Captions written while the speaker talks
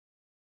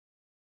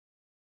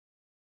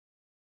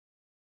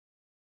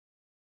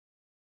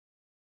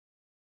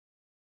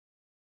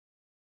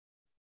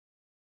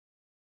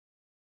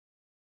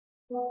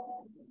We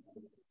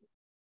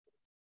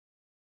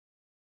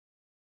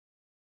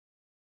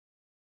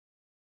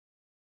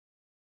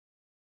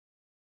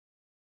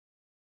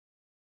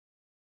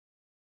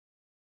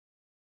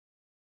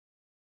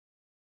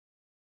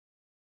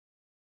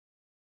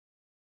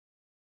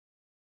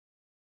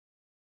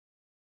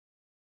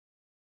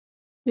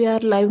are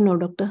live now,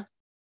 Doctor.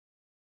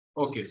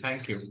 Okay,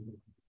 thank you.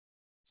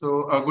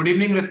 So, good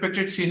evening,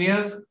 respected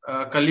seniors,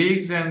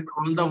 colleagues, and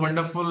all the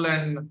wonderful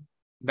and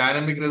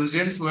dynamic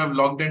residents who have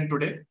logged in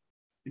today.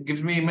 It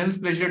gives me immense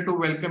pleasure to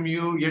welcome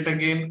you yet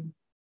again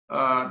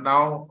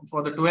now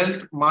for the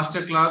 12th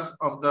master class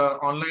of the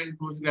online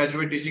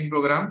postgraduate teaching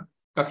program,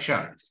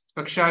 Kaksha.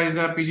 Kaksha is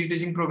a PG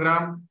teaching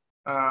program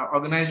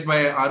organized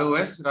by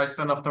ROS,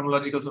 Rajasthan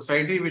Ophthalmological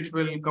Society, which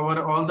will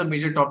cover all the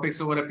major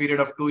topics over a period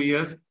of 2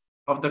 years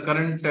of the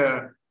current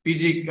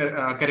PG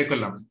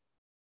curriculum.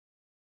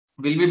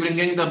 We'll be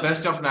bringing the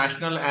best of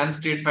national and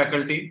state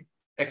faculty,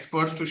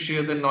 experts to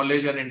share their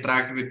knowledge and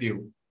interact with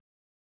you.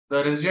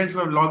 The residents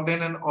who have logged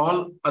in and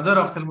all other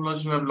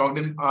ophthalmologists who have logged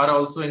in are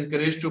also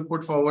encouraged to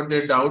put forward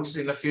their doubts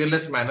in a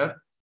fearless manner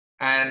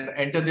and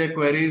enter their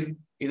queries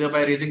either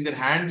by raising their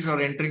hands or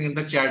entering in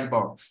the chat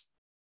box.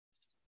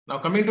 Now,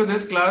 coming to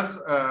this class,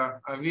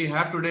 we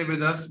have today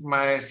with us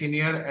my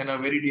senior and a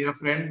very dear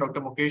friend,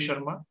 Dr. Mukesh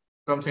Sharma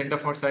from Center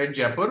for Sight,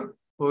 Jaipur,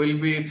 who will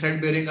be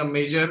thread-bearing a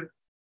major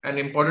and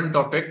important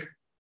topic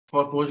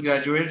for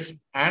postgraduates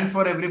and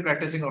for every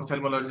practicing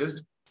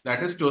ophthalmologist,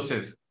 that is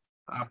Ptosis,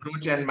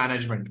 approach and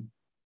management.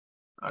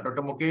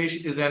 Dr.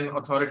 Mukesh is an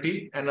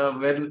authority and a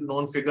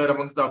well-known figure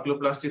amongst the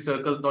oculoplasty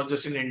circles, not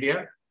just in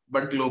India,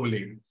 but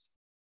globally.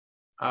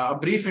 A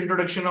brief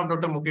introduction of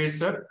Dr. Mukesh,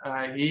 sir.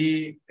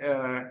 He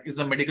is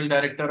the medical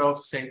director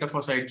of Center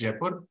for Sight,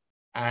 Jaipur,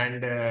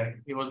 and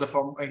he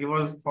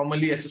was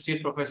formerly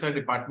associate professor,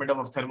 Department of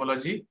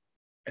Ophthalmology,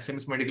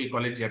 SMS Medical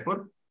College,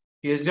 Jaipur.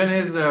 He has done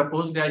his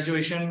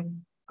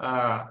post-graduation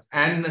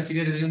and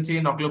senior residency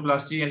in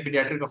oculoplasty and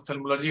pediatric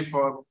ophthalmology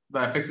for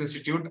the Apex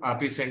Institute,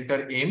 RP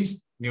Center,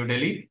 AIMS, New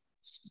Delhi.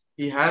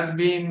 He has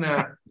been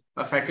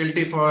a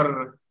faculty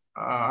for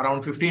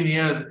around 15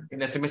 years in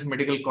SMS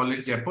Medical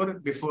College, Jaipur,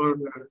 before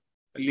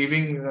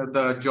leaving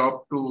the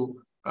job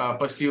to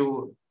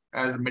pursue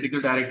as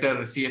medical director,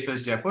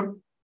 CFS, Jaipur.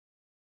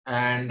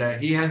 And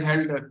he has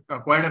held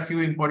quite a few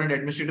important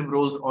administrative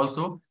roles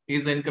also. He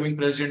is the incoming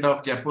president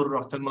of Jaipur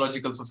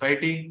Ophthalmological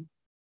Society.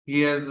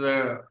 He has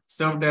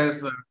served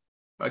as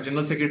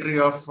General Secretary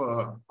of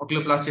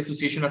Oculoplasty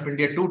Association of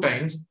India 2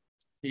 times.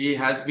 He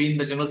has been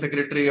the General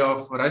Secretary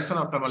of Rajasthan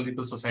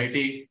Ophthalmological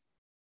Society.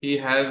 He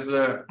has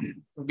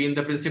been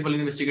the Principal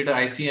Investigator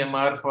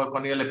ICMR for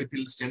corneal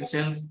epithelial stem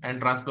cells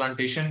and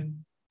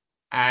transplantation.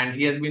 And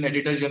he has been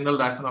Editor General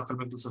Rajasthan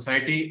Ophthalmological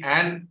Society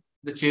and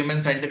the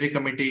Chairman Scientific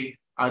Committee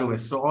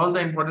ROS. So all the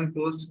important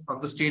posts of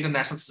the state and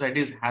national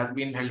societies has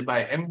been held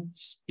by him.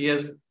 He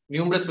has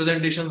numerous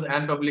presentations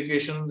and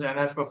publications and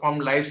has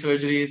performed live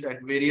surgeries at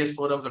various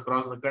forums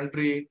across the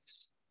country,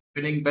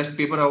 winning Best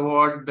Paper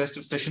Award, Best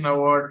of Session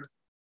Award,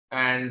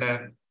 and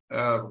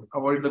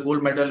awarded the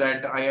gold medal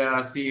at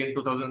IRRC in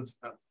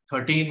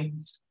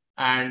 2013.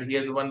 And he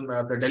has won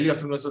the Delhi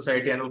Ophthalmological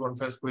Society Annual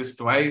Conference quiz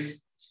twice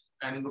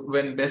and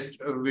won Best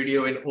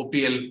Video in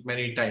OPL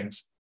many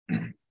times.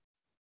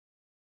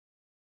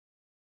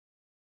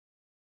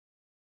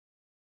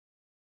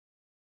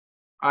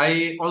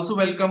 I also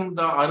welcome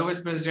the ROS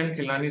President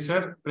Khilani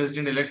sir,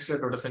 President-elect Sir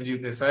Dr.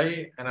 Sanjeev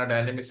Desai, and our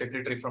Dynamic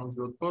Secretary from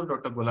Jodhpur,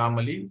 Dr. Ghulam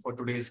Ali, for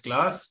today's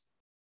class.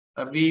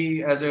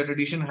 We, as a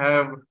tradition,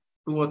 have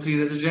 2 or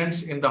 3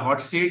 residents in the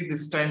hot seat.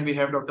 This time we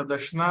have Dr.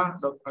 Darshana.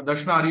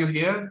 Darshana, are you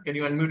here? Can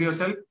you unmute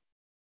yourself?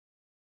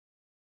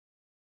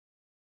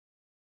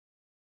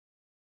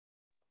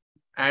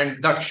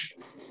 And Daksh.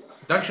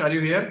 Daksh, are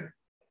you here?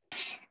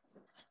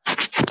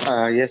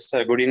 Yes,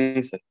 sir. Good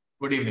evening, sir.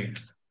 Good evening.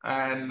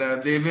 And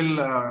they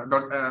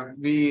will,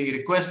 we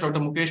request Dr.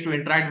 Mukesh to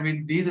interact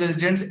with these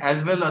residents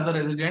as well other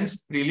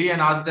residents freely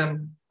and ask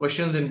them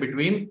questions in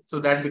between.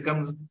 So that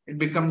it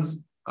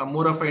becomes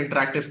more of an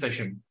interactive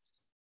session.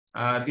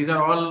 These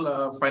are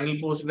all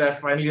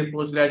final year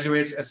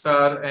postgraduates,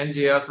 SR and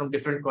JRs from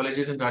different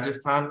colleges in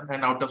Rajasthan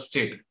and out of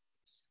state.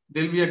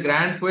 There will be a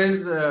grand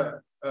quiz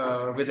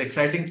with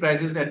exciting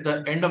prizes at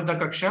the end of the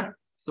Kaksha.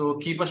 So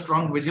keep a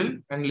strong vigil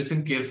and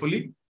listen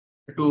carefully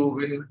to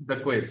win the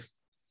quiz.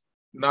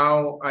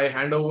 Now I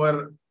hand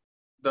over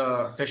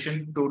the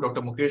session to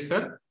Dr. Mukesh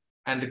sir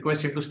and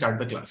request him to start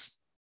the class.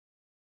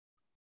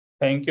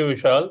 Thank you,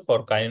 Vishal,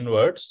 for kind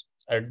words.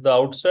 At the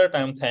outset, I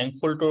am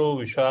thankful to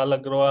Vishal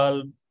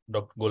Agrawal,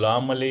 Dr.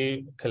 Ghulam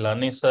Ali,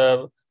 Khilani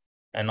sir,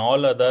 and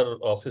all other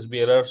office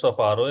bearers of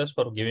ROS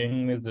for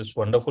giving me this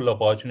wonderful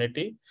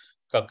opportunity.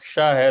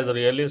 Kaksha has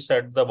really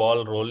set the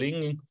ball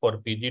rolling for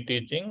PG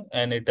teaching,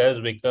 and it has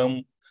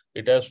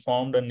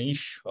formed a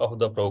niche of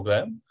the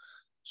program.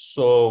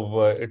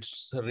 So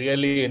it's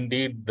really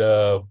indeed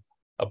a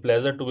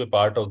pleasure to be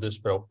part of this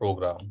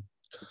program.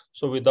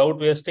 So without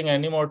wasting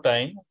any more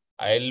time,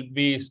 I'll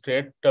be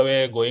straight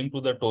away going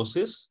to the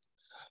Ptosis.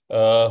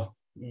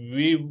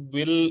 we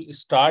will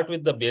start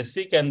with the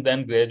basic and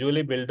then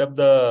gradually build up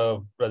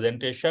the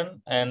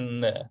presentation.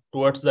 And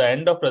towards the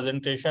end of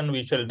presentation,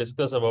 we shall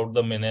discuss about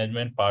the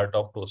management part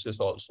of ptosis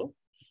also.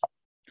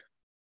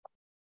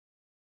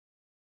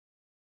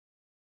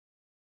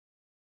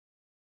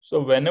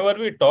 So whenever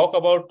we talk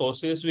about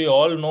ptosis, we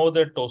all know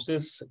that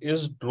ptosis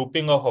is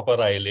drooping of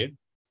upper eyelid.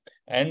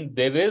 And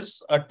there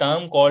is a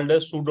term called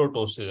as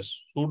pseudotosis.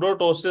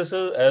 Pseudotosis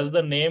is, as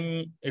the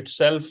name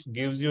itself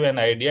gives you an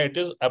idea, it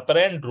is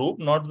apparent droop,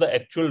 not the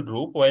actual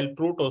droop, while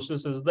true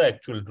ptosis is the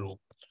actual droop.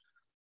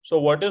 So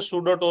what is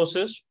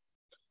pseudotosis?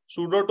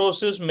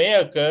 Pseudotosis may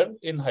occur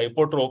in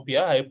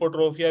hypotropia.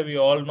 Hypotropia, we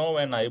all know,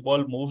 when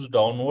eyeball moves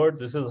downward,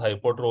 this is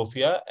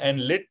hypotropia, and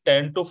lid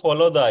tend to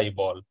follow the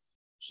eyeball.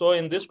 So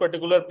in this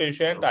particular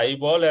patient,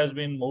 eyeball has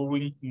been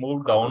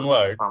moved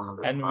downward,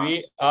 and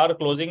we are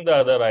closing the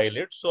other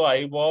eyelid. So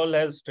eyeball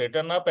has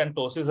straightened up and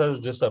ptosis has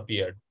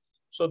disappeared.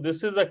 So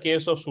this is the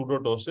case of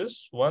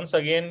pseudotosis. Once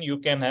again, you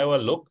can have a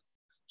look.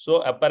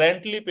 So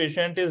apparently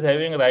patient is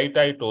having right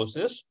eye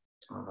ptosis,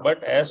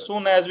 but as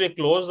soon as we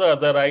close the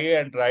other eye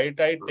and right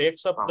eye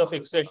takes up the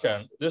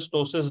fixation, this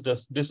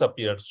ptosis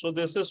disappears. So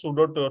this is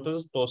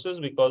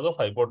pseudotosis because of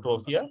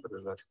hypertrophy.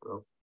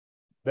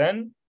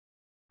 Then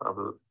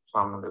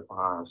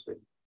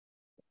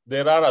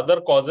there are other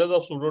causes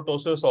of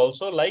pseudotosis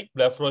also, like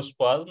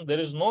blepharospasm. There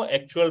is no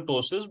actual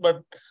ptosis,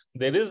 but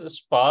there is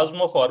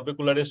spasm of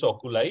orbicularis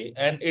oculi,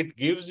 and it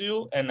gives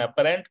you an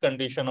apparent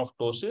condition of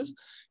ptosis.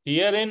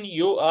 Herein,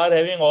 you are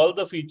having all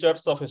the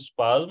features of a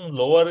spasm.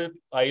 Lower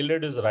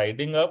eyelid is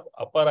riding up,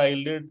 upper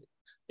eyelid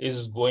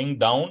is going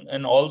down,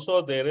 and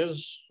also there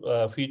is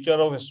a feature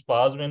of a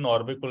spasm in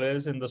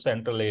orbicularis in the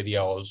central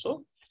area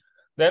also.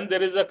 Then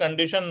there is a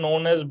condition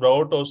known as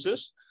brow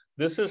ptosis.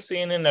 This is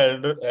seen in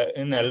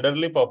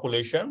elderly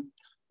population.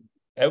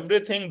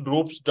 Everything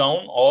droops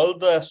down, all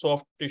the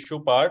soft tissue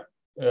part,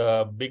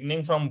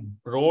 beginning from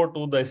brow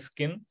to the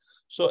skin.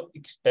 So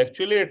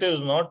actually it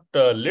is not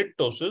lid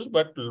ptosis,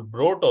 but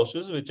brow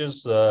ptosis, which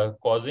is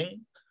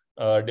causing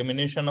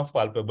diminution of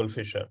palpable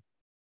fissure.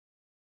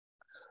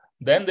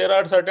 Then there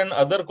are certain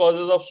other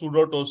causes of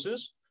pseudotosis.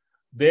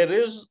 There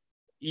is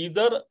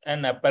either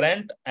an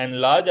apparent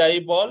enlarged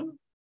eyeball,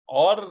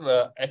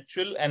 or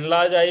actual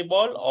enlarged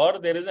eyeball, or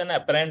there is an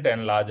apparent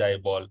enlarged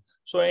eyeball.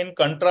 So in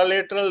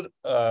contralateral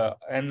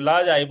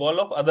enlarged eyeball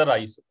of other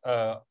eyes.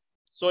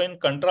 So in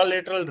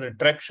contralateral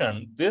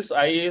retraction, this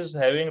eye is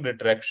having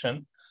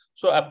retraction.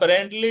 So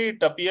apparently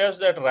it appears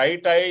that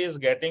right eye is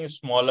getting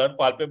smaller,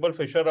 palpable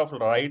fissure of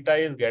right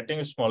eye is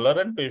getting smaller,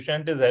 and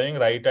patient is having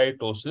right eye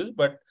ptosis,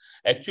 but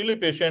actually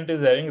patient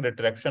is having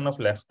retraction of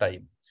left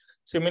eye.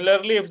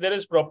 Similarly, if there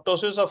is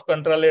proptosis of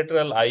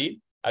contralateral eye,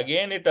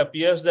 again, it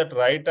appears that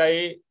right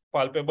eye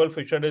palpable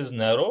fissure is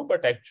narrow,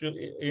 but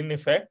actually, in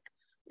effect,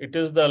 it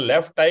is the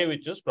left eye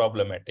which is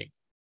problematic.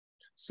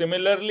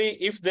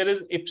 Similarly, if there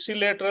is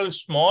ipsilateral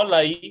small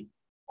eye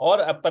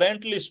or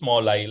apparently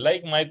small eye,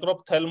 like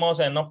microphthalmos,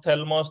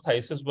 anophthalmos,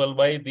 phthisis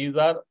bulbi, these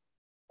are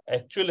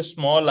actually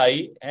small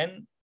eye,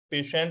 and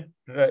patient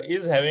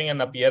is having an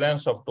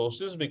appearance of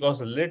ptosis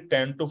because lid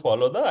tend to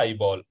follow the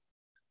eyeball.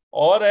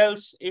 Or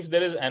else, if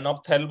there is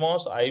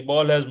anophthalmos,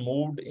 eyeball has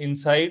moved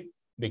inside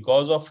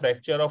because of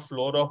fracture of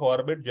floor of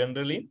orbit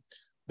generally,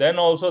 then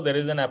also there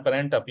is an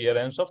apparent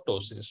appearance of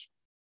ptosis.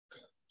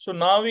 So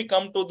now we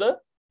come to the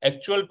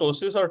actual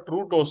ptosis or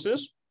true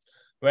ptosis.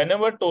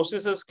 Whenever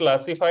ptosis is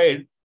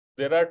classified,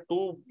 there are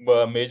two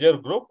major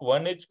groups.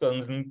 One is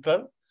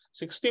congenital.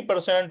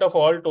 60% of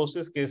all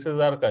ptosis cases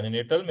are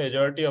congenital.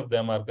 Majority of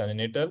them are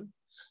congenital.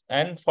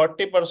 And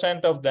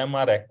 40% of them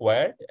are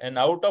acquired. And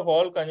out of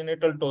all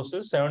congenital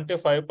ptosis,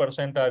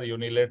 75% are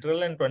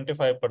unilateral and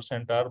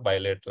 25% are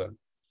bilateral.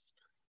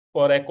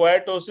 For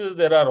acquired ptosis,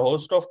 there are a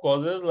host of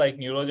causes like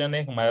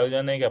neurogenic,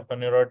 myogenic,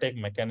 aponeurotic,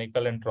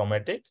 mechanical, and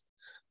traumatic.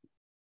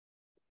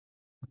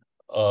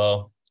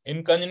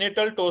 In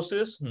congenital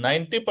ptosis,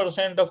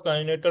 90% of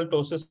congenital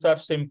ptosis are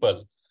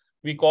simple.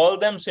 We call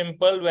them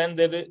simple when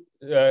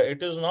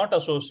it is not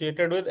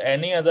associated with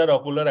any other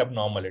ocular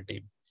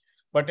abnormality.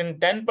 But in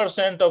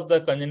 10% of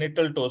the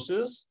congenital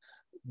ptosis,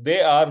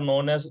 they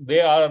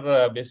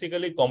are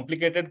basically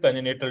complicated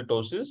congenital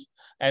ptosis,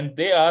 and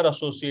they are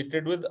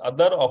associated with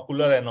other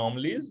ocular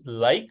anomalies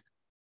like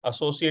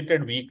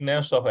associated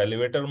weakness of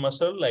elevator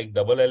muscle, like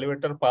double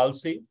elevator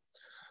palsy,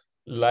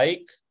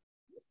 like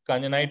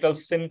congenital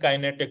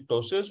synkinetic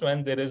ptosis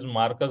when there is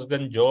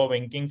Marcus-Gunn jaw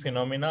winking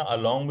phenomena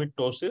along with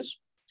ptosis.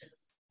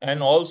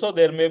 And also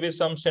there may be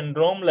some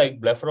syndrome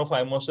like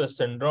blepharophimosis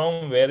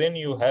syndrome, wherein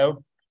you have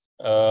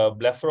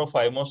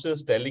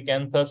blepharophimosis,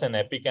 telecanthus, and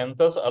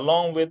epicanthus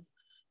along with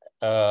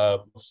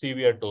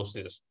severe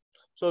ptosis.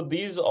 So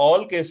these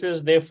all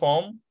cases, they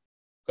form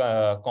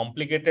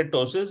complicated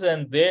ptosis,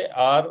 and they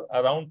are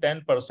around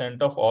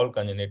 10% of all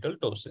congenital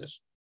ptosis.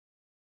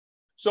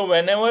 So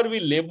whenever we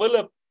label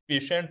a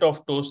patient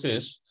of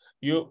ptosis,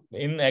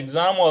 in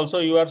exam also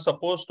you are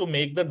supposed to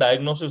make the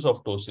diagnosis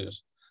of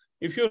ptosis.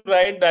 If you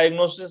write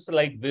diagnosis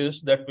like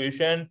this, that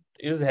patient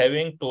is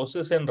having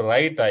ptosis in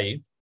right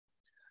eye,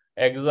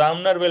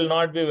 examiner will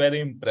not be very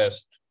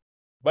impressed.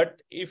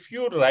 But if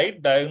you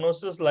write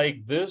diagnosis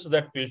like this,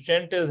 that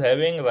patient is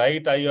having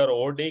right eye or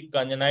OD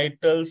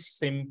congenital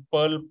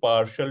simple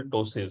partial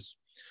ptosis.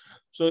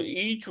 So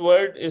each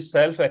word is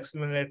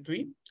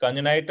self-explanatory.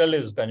 Congenital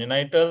is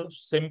congenital.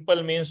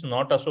 Simple means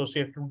not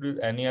associated with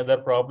any other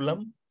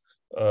problem.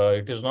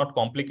 It is not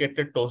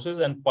complicated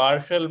ptosis, and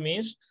partial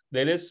means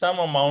there is some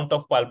amount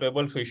of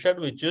palpable fissure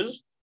which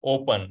is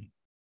open.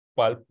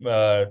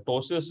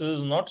 Ptosis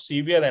is not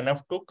severe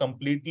enough to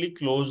completely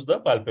close the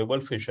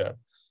palpable fissure.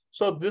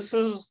 So this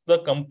is the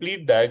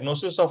complete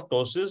diagnosis of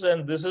ptosis,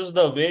 and this is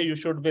the way you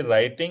should be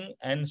writing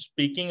and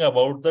speaking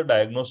about the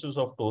diagnosis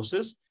of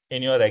ptosis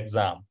in your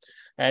exam.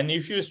 And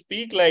if you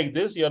speak like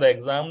this, your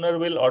examiner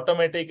will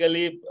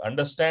automatically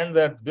understand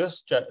that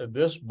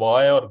this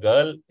boy or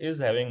girl is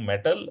having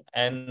metal,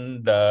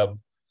 and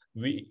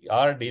we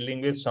are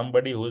dealing with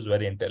somebody who is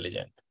very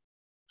intelligent.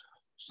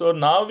 So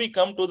now we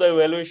come to the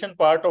evaluation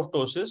part of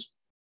ptosis.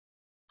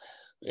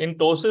 In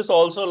ptosis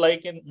also,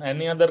 like in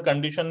any other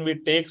condition, we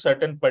take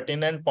certain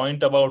pertinent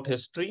point about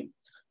history,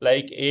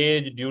 like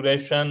age,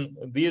 duration.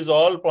 These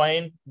all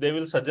point, they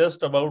will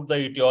suggest about the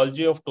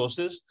etiology of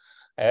ptosis.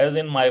 As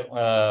in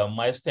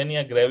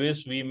myasthenia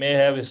gravis, we may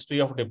have history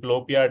of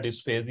diplopia,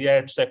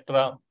 dysphagia,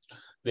 etc.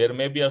 There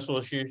may be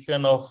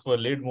association of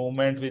lid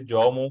movement with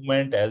jaw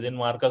movement, as in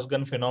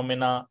Marcus-Gunn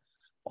phenomena.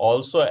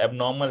 Also,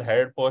 abnormal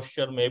head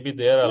posture may be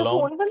there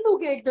along.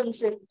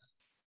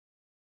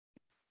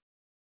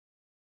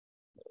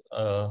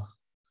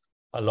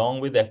 Along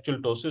with actual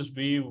ptosis,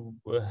 we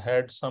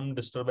had some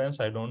disturbance,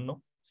 I don't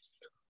know.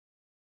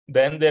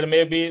 Then there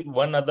may be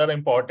one other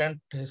important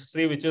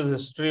history, which is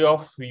history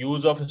of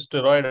use of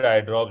steroid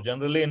eye drop.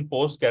 Generally, in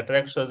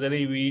post-cataract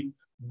surgery, we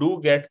do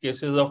get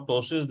cases of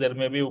ptosis. There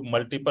may be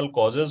multiple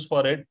causes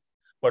for it,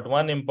 but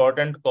one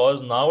important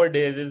cause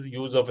nowadays is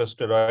use of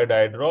steroid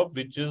eye drop,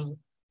 which is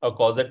a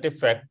causative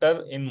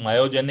factor in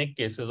myogenic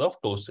cases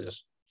of ptosis.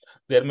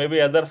 There may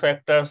be other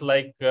factors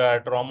like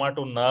trauma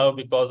to nerve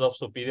because of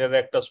superior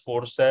rectus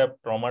forceps,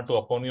 trauma to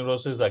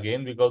aponeurosis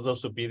again because of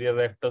superior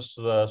rectus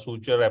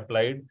suture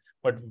applied,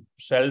 but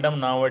seldom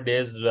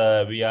nowadays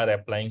we are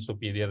applying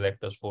superior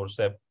rectus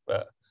forceps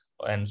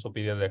and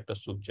superior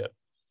rectus suture.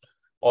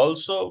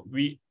 Also,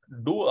 we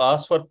do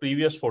ask for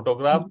previous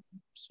photographs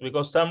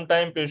because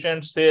sometimes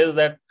patient says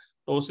that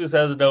ptosis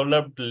has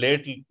developed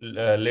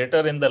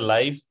later in the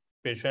life.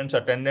 Patient's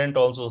attendant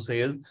also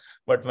says,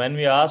 but when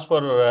we ask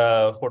for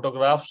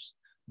photographs,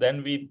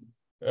 then we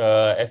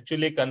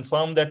actually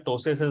confirm that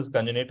ptosis is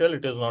congenital,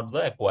 it is not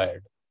the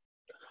acquired.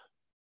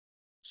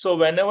 So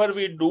whenever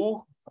we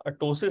do a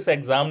ptosis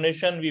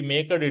examination, we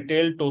make a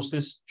detailed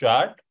ptosis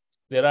chart.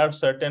 There are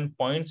certain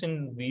points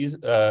in this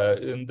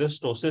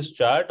ptosis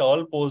chart.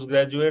 All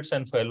postgraduates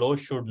and fellows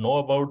should know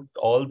about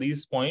all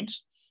these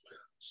points.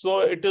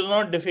 So it is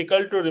not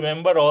difficult to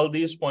remember all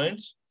these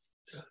points.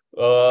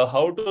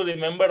 How to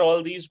remember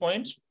all these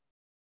points?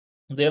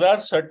 There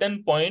are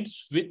certain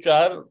points which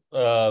are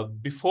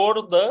before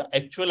the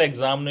actual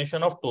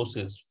examination of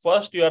ptosis.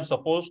 First, you are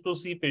supposed to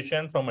see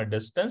patient from a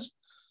distance.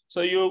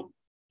 So you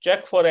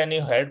check for any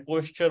head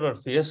posture or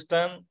face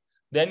turn.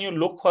 Then you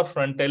look for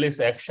frontalis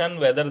action,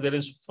 whether there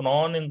is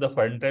frown in the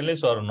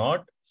frontalis or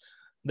not.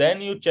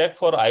 Then you check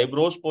for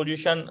eyebrows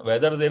position,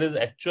 whether there is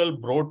actual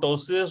brow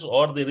ptosis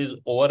or there is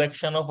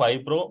overaction of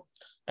eyebrow.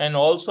 And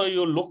also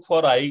you look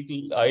for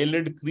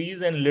eyelid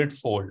crease and lid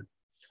fold.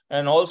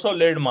 And also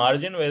lid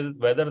margin,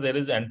 whether there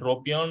is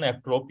entropion,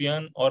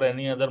 ectropion, or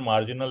any other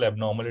marginal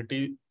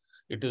abnormality,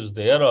 it is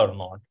there or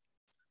not.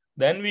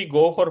 Then we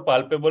go for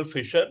palpable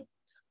fissure.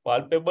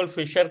 Palpable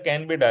fissure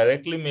can be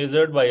directly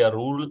measured by a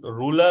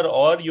ruler,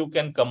 or you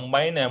can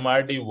combine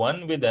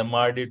MRD1 with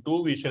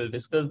MRD2. We shall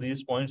discuss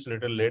these points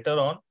little later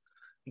on.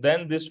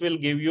 Then this will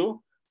give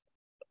you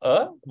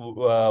a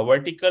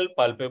vertical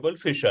palpable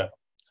fissure.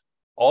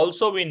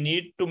 Also, we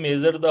need to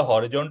measure the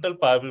horizontal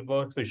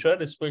palpable fissure,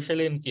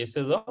 especially in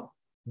cases of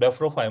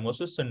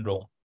blepharophimosis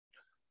syndrome.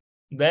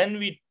 Then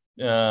we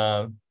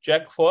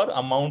check for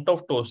amount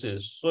of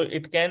ptosis. So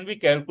it can be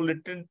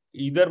calculated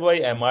either by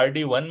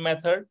MRD1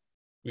 method,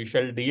 we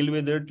shall deal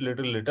with it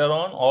little later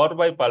on, or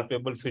by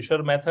palpable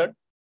fissure method.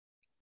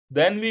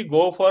 Then we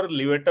go for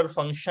levator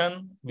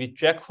function. We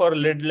check for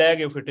lid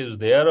lag if it is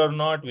there or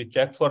not. We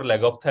check for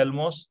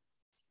legophthalmos.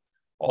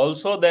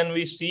 Also, then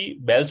we see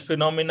Bell's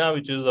phenomena,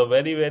 which is a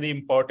very, very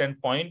important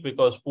point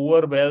because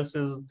poor Bell's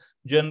is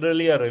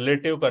generally a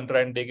relative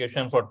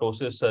contraindication for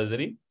ptosis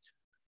surgery.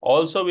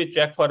 Also, we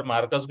check for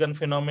Marcus-Gunn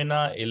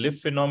phenomena,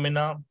 Elif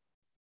phenomena.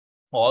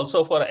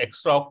 Also for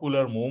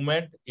extraocular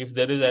movement, if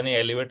there is any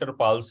elevator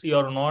palsy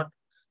or not.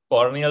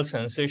 Corneal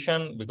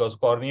sensation, because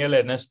corneal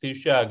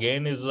anesthesia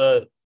again is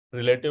a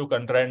relative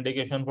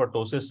contraindication for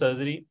ptosis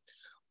surgery.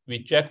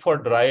 We check for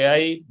dry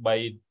eye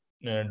by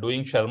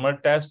doing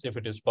Sharma test if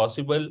it is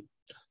possible.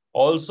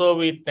 Also,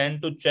 we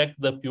tend to check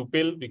the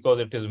pupil because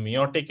it is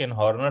meiotic in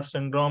Horner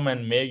syndrome,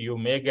 and you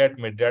may get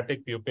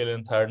midriatic pupil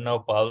in third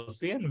nerve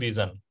palsy and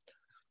vision.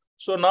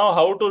 So now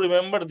how to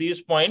remember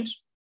these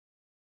points?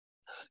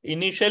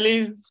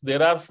 Initially,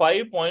 there are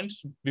 5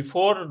 points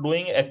before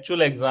doing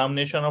actual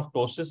examination of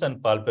ptosis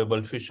and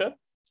palpable fissure.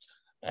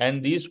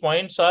 And these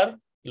points are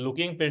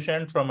looking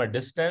patient from a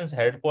distance,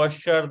 head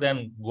posture,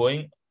 then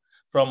going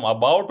from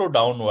above to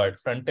downward,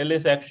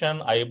 frontalis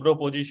action, eyebrow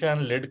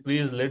position, lid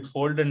crease, lid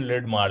fold, and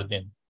lid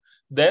margin.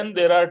 Then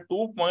there are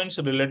 2 points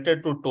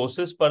related to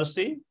ptosis per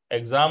se,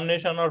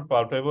 examination of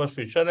palpable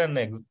fissure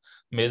and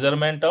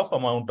measurement of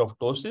amount of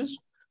ptosis.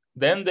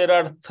 Then there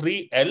are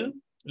 3L,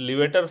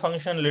 levator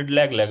function, lid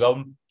lag, leg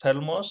of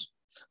thermos.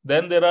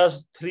 Then there are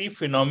 3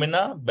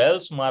 phenomena,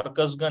 Bell's,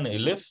 Marcus gun,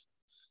 Elif.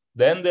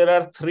 Then there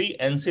are 3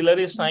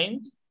 ancillary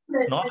signs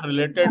not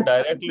related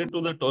directly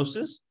to the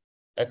ptosis,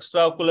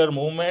 extraocular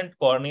movement,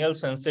 corneal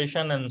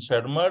sensation, and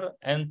Sharma,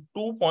 and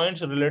 2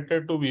 points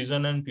related to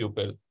vision and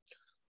pupil.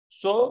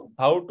 So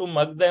how to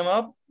mug them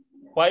up?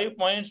 5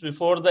 points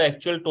before the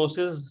actual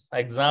ptosis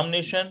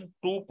examination,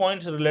 2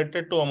 points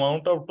related to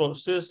amount of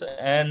ptosis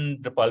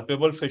and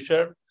palpable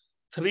fissure,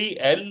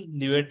 3L,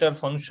 levator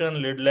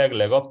function, lid lag,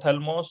 leg of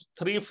thalmos,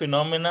 3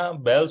 phenomena,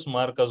 Bell's,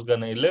 Marcus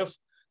gun, Elif,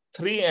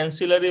 3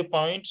 ancillary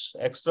points,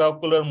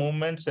 extraocular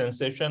movement,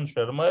 sensation,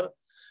 Sharma,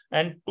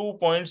 and 2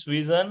 points,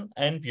 vision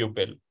and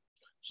pupil.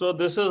 So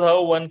this is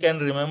how one can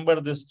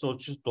remember this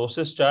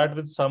ptosis chart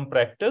with some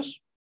practice.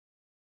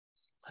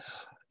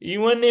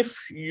 Even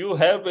if you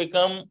have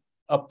become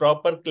a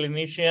proper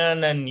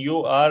clinician and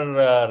you are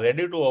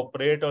ready to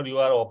operate, or you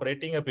are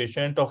operating a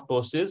patient of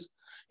ptosis,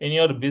 in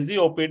your busy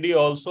OPD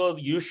also,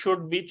 you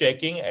should be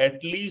checking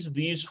at least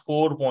these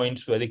 4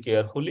 points very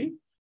carefully.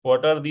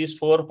 What are these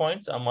 4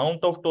 points?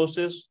 Amount of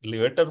ptosis,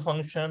 levator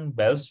function,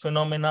 Bell's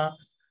phenomena,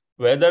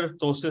 whether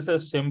ptosis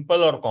is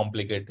simple or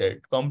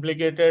complicated.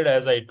 Complicated,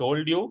 as I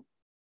told you,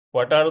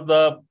 what are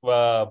the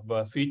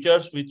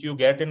features which you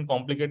get in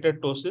complicated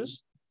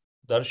ptosis?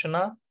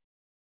 Darshana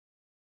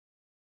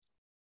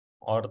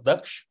or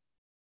Daksh?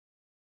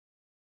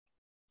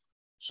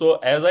 So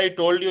as I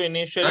told you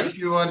initially, Daksh,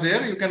 you are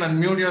there. You can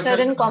unmute yourself.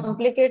 Sir, in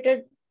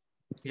complicated.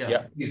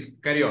 Yeah. Please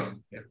carry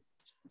on. Yeah.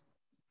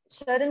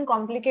 Sir, in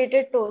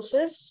complicated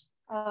ptosis,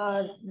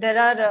 there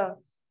are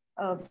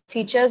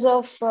features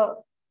of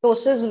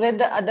ptosis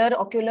with other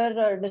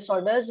ocular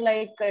disorders,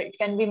 like it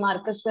can be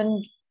Marcus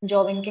gun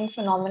jaw winking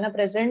phenomena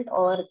present,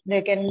 or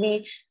there can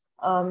be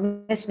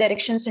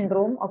misdirection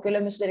syndrome, ocular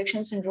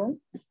misdirection syndrome.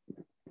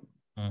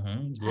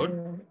 Good.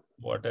 And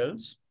what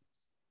else?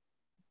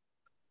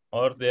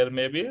 Or there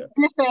may be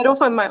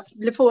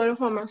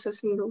blepharophimosis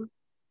syndrome.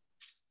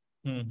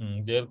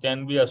 There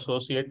can be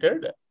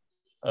associated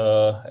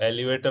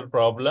elevator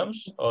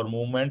problems or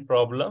movement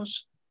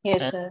problems.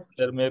 Yes, sir.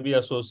 There may be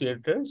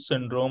associated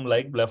syndrome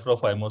like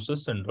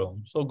blepharophimosis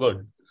syndrome. So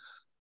good.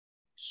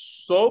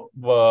 So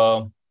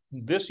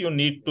this you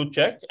need to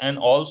check. And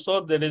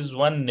also there is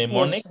one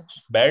mnemonic, yes,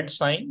 bad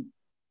sign.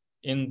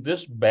 In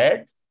this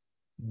bad,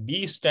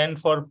 B stand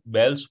for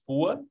Bell's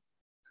poor,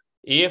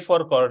 A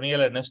for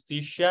corneal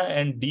anesthesia,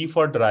 and D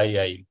for dry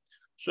eye.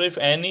 So if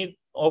any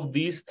of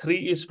these 3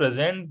 is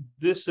present,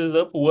 this is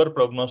a poor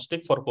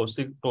prognostic for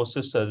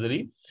ptosis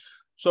surgery.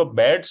 So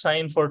bad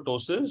sign for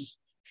ptosis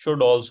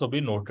should also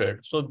be noted.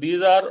 So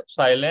these are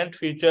silent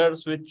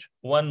features which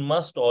one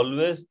must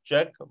always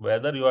check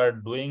whether you are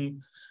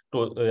doing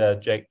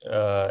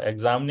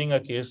examining a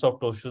case of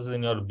ptosis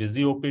in your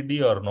busy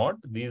OPD or not.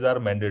 These are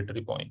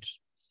mandatory points.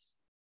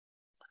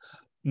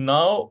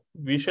 Now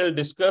we shall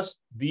discuss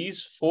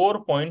these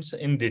 4 points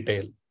in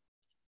detail.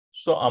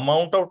 So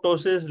amount of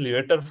ptosis,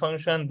 levator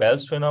function,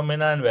 Bell's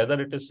phenomena, and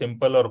whether it is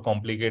simple or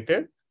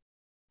complicated,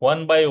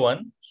 one by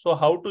one. So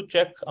how to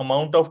check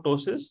amount of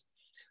ptosis?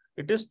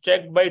 It is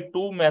checked by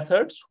 2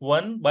 methods,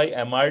 one by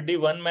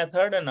MRD1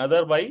 method and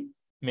other by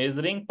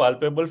measuring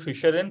palpable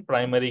fissure in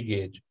primary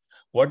gauge.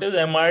 What is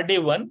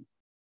MRD1?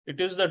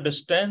 It is the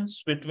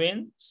distance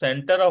between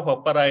center of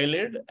upper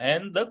eyelid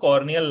and the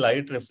corneal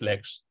light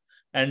reflex.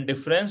 And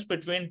difference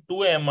between 2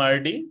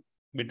 MRD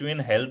between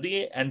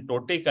healthy and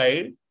ptotic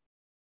eye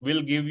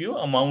will give you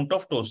amount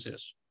of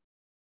ptosis.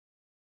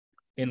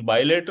 In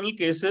bilateral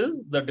cases,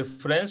 the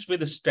difference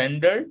with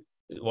standard,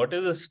 what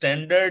is the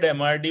standard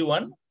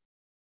MRD1?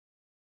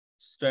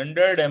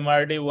 Standard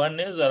MRD1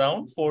 is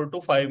around 4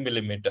 to 5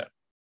 millimeter.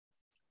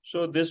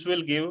 So this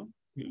will give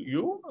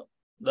you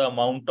the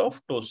amount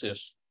of ptosis.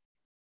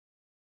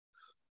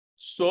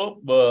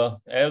 So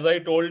as I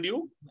told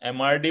you,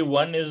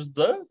 MRD1 is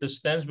the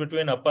distance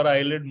between upper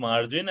eyelid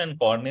margin and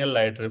corneal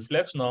light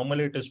reflex.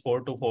 Normally it is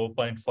 4 to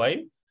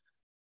 4.5.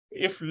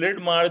 If lid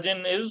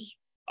margin is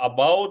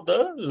above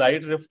the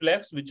light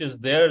reflex, which is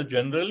there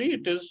generally,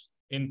 it is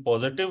in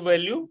positive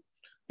value.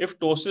 If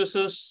ptosis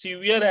is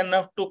severe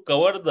enough to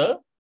cover the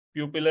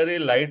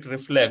pupillary light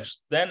reflex,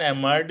 then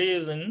MRD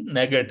is in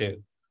negative.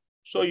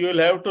 So you will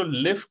have to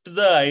lift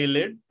the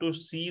eyelid to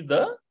see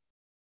the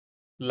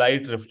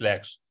light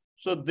reflex.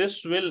 So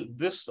this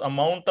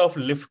amount of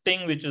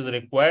lifting which is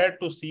required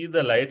to see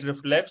the light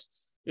reflex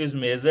is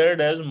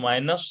measured as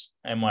minus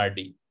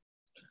MRD.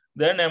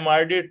 Then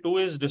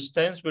MRD2 is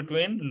distance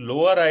between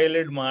lower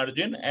eyelid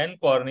margin and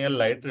corneal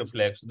light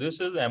reflex. This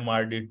is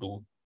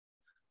MRD2.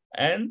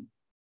 And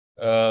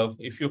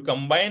if you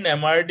combine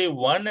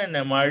MRD1 and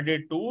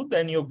MRD2,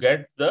 then you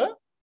get the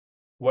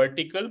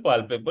vertical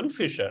palpable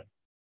fissure.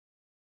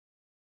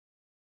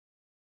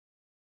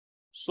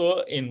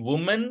 So in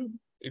women,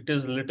 it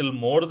is little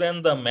more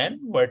than the men,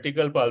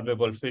 vertical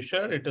palpable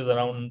fissure. It is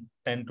around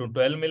 10 to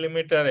 12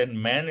 millimeter. In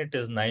men, it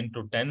is 9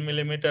 to 10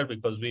 millimeter,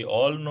 because we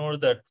all know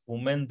that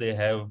women, they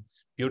have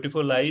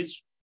beautiful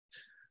eyes.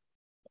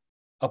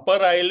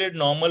 Upper eyelid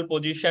normal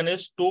position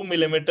is 2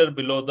 millimeter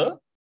below the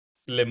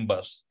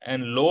limbus,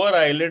 and lower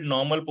eyelid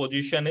normal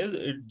position is,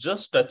 it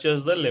just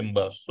touches the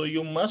limbus. So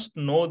you must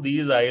know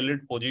these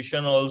eyelid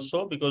position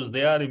also, because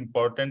they are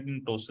important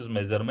in ptosis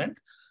measurement.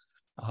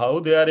 How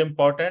they are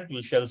important,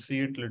 we shall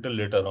see it little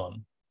later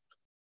on.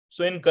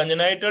 So in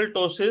congenital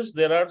ptosis,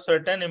 there are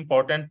certain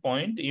important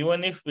points.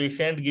 Even if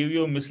patient give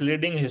you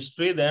misleading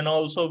history, then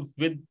also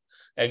with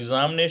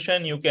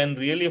examination, you can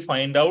really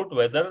find out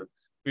whether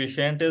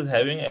patient is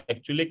having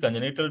actually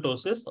congenital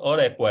ptosis or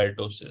acquired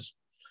ptosis.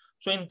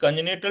 So in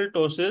congenital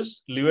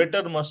ptosis,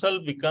 levator muscle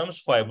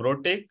becomes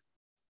fibrotic,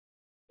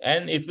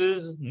 and it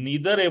is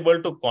neither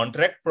able to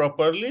contract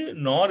properly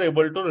nor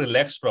able to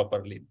relax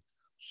properly.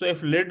 So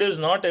if lid is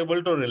not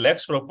able to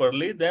relax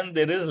properly, then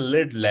there is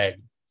lid lag.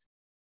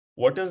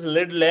 What is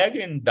lid lag?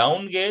 In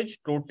down gauge,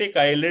 ptotic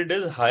eyelid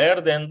is higher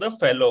than the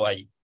fellow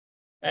eye.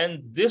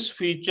 And this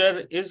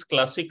feature is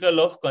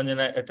classical of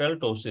congenital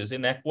ptosis.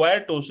 In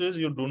acquired ptosis,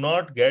 you do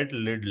not get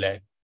lid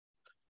lag.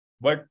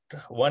 But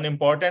one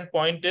important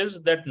point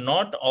is that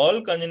not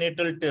all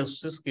congenital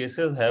ptosis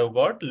cases have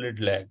got lid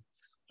lag.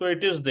 So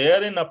it is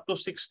there in up to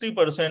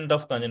 60%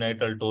 of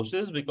congenital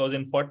ptosis, because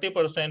in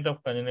 40%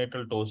 of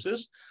congenital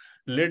ptosis,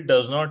 lid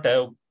does not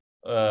have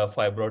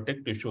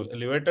fibrotic tissue.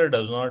 Levator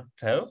does not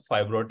have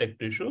fibrotic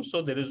tissue,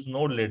 so there is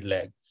no lid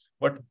lag.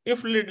 But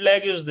if lid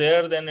lag is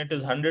there, then it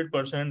is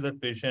 100%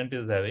 that patient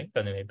is having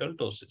congenital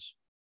ptosis.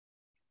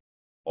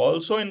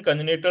 Also in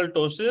congenital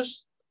ptosis,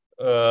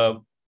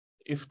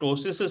 if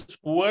ptosis is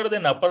poor,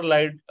 then upper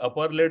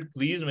lid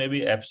crease may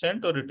be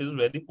absent, or it is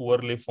very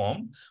poorly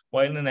formed.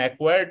 While in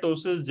acquired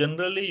ptosis,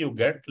 generally you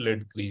get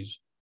lid crease.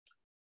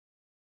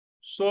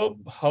 So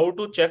how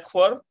to check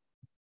for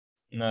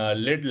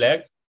lid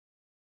lag?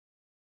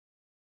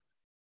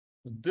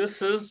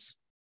 This is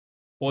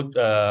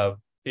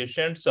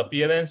patient's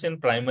appearance in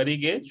primary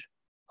gauge,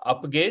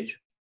 up gauge,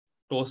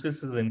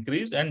 ptosis is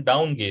increased, and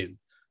down gauge.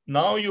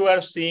 Now you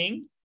are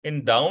seeing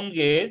in down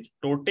gauge,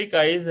 ptotic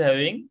eye is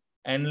having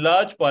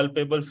enlarged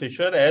palpable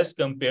fissure as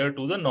compared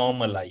to the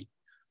normal eye.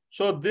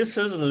 So this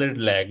is lid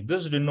lag.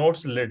 This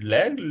denotes lid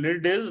lag.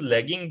 Lid is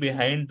lagging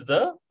behind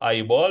the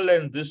eyeball,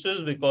 and this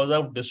is because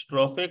of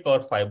dystrophic or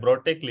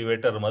fibrotic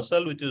levator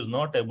muscle, which is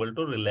not able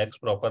to relax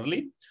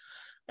properly.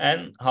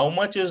 And how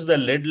much is the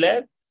lid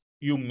lag?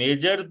 You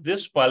measure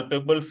this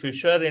palpable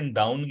fissure in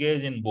down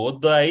gauge in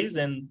both the eyes,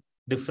 and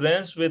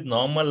difference with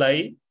normal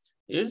eye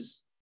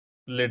is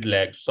lid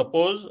lag.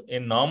 Suppose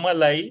in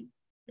normal eye,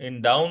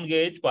 in down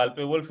gauge,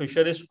 palpable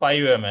fissure is 5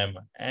 mm,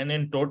 and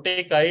in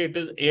ptotic eye, it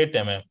is 8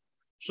 mm.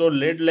 So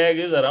lid lag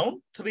is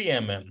around 3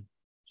 mm.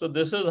 So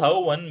this is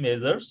how one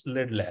measures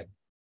lid lag.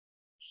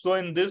 So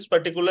in this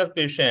particular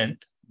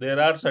patient, there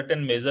are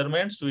certain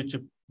measurements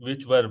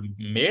which were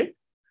made.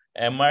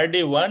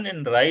 MRD1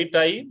 in right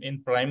eye,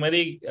 in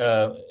primary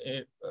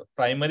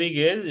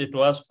gaze, it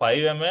was 5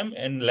 mm,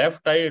 and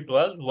left eye, it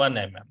was 1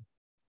 mm.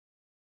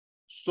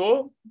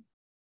 So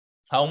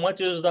how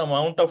much is the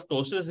amount of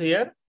ptosis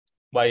here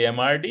by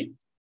MRD?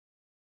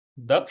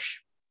 Daksh,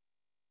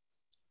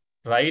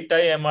 right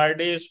eye MRD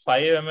is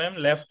 5 mm,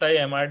 left eye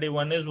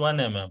MRD1 is 1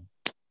 mm.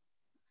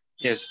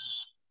 Yes.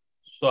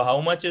 So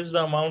how much is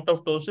the amount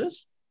of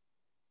ptosis?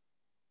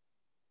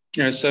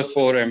 Yes, sir,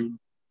 4 mm.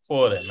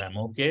 4 mm,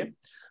 okay.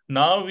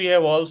 Now we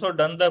have also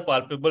done the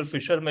palpable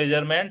fissure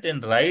measurement.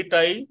 In right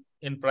eye,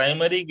 in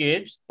primary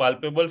gauge,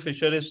 palpable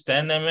fissure is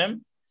 10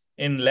 mm.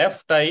 In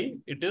left eye,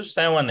 it is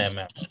 7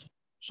 mm.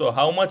 So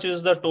how much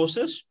is the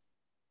ptosis?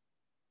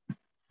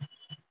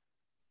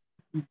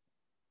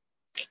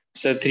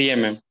 Sir, 3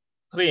 mm.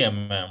 3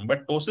 mm.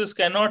 But ptosis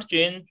cannot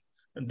change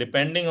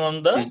depending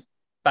on the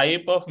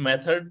type of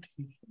method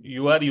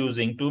you are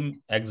using to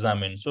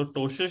examine. So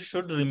ptosis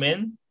should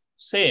remain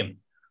same.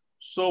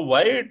 So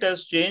why it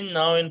has changed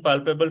now in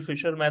palpable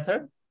fissure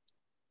method?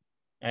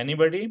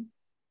 Anybody?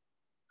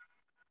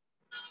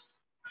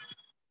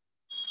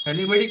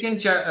 Anybody can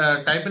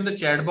type in the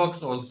chat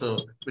box also,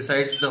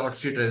 besides the hot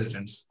street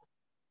residents.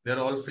 They're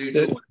all free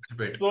to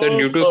participate. So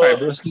due to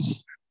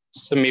fibrosis.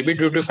 So maybe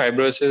due to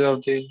fibrosis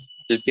of the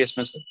LPS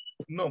muscle.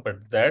 No,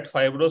 but that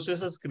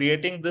fibrosis is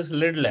creating this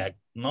lid lag.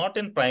 Not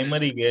in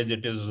primary gauge,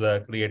 it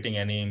is creating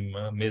any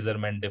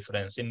measurement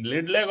difference. In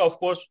lid lag, of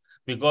course,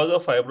 because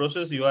of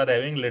fibrosis, you are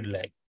having lid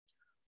lag.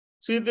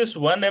 See, this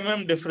 1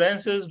 mm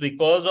difference is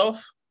because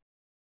of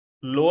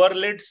lower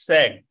lid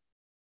sag.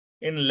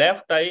 In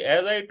left eye,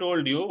 as I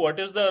told you, what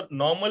is the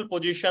normal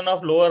position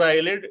of lower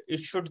eyelid?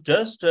 It should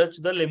just touch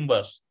the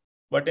limbus.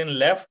 But in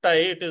left eye,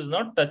 it is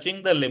not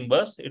touching the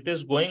limbus. It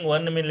is going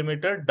 1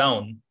 millimeter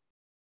down.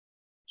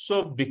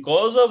 So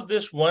because of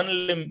this 1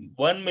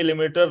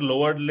 millimeter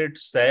lower lid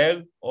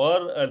sag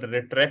or a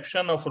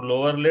retraction of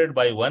lower lid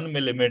by 1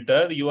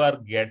 millimeter, you are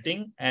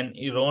getting an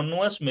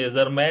erroneous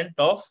measurement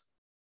of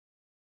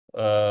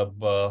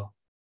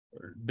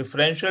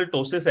differential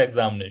ptosis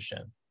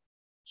examination.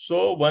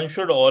 So one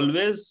should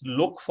always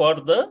look for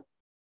the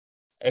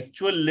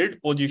actual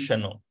lid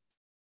position.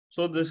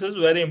 So this is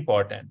very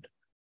important.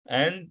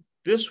 And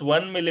this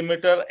 1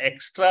 millimeter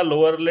extra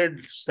lower lid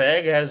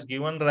sag has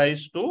given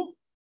rise to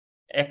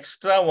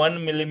extra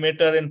 1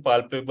 millimeter in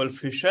palpable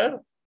fissure.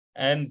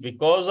 And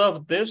because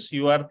of this,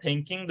 you are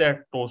thinking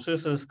that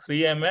ptosis is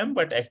 3 mm,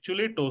 but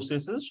actually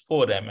ptosis is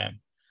 4 mm.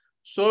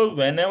 So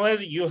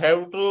whenever you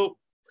have to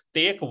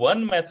take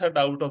one method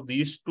out of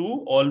these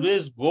two,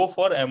 always go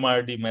for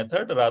MRD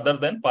method rather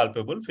than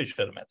palpable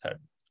fissure method.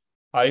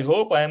 I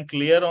hope I am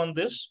clear on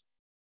this.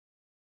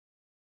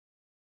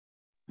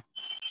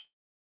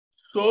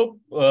 So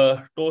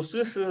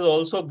ptosis is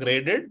also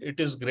graded. It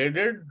is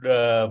graded.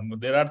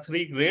 There are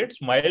 3 grades.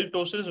 Mild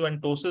ptosis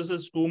when ptosis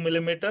is 2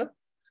 millimeter,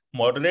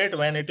 moderate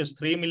when it is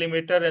 3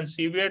 millimeter, and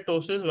severe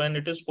ptosis when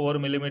it is 4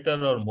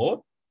 millimeter or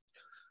more.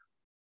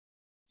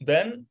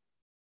 Then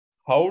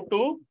how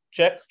to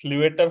check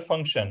levator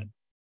function?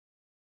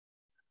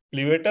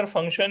 Levator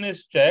function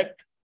is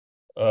checked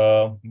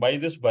by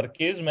this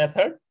Burke's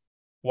method.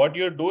 What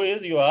you do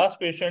is you ask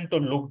patient to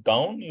look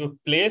down. You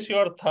place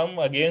your thumb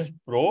against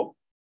brow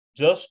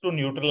just to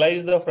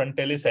neutralize the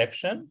frontalis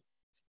action.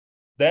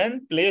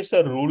 Then place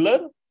a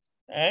ruler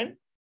and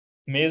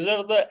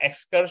measure the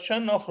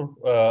excursion of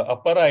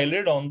upper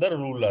eyelid on the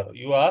ruler.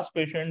 You ask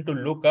patient to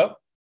look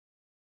up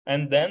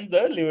and then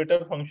the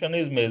levator function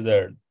is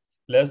measured.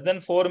 Less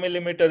than 4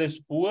 millimeter is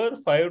poor,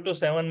 5 to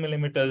 7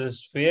 millimeters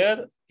is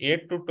fair,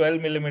 8 to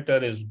 12 millimeter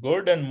is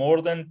good, and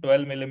more than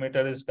 12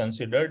 millimeter is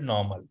considered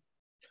normal.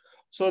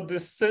 So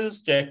this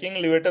is checking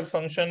levator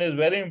function is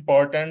very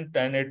important,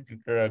 and it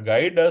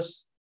guides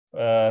us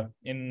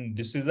in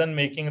decision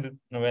making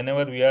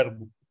whenever we are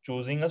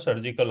choosing a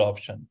surgical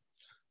option.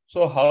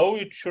 So how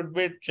it should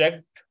be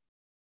checked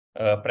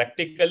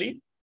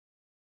practically?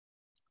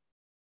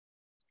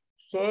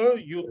 So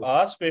you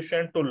ask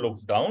patient to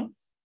look down,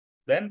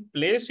 then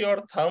place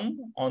your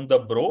thumb on the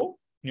brow,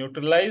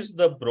 neutralize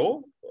the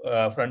brow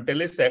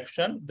frontalis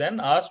section, then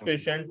ask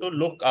patient to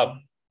look up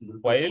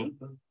while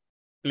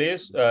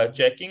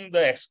checking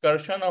the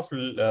excursion of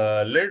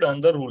lid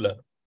on the ruler.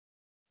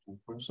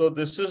 So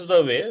this is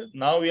the way.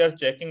 Now we are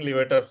checking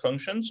levator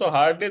function. So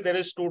hardly there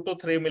is 2 to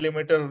 3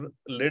 millimeter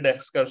lid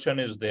excursion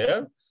is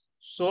there.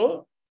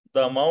 So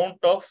the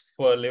amount of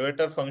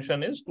levator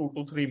function is 2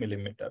 to 3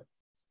 millimeter.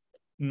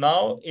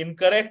 Now,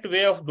 incorrect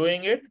way of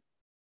doing it,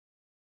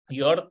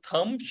 your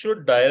thumb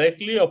should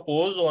directly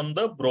oppose on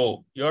the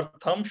brow. Your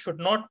thumb should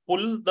not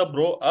pull the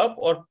brow up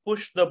or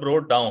push the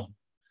brow down.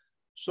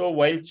 So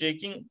while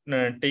taking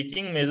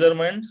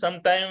measurement,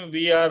 sometimes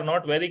we are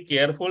not very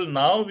careful.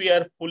 Now we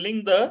are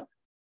pulling the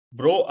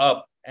brow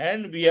up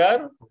and we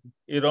are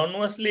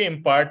erroneously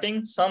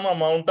imparting some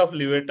amount of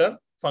levator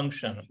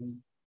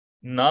function.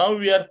 Now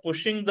we are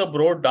pushing the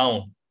brow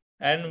down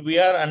and we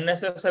are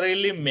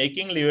unnecessarily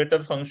making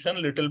levator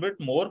function little bit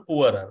more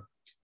poorer.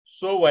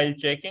 So while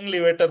checking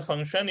levator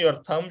function,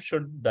 your thumb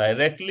should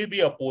directly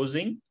be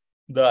opposing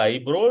the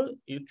eyebrow.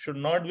 It should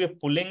not be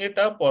pulling it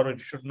up or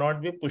it should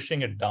not be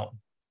pushing it down.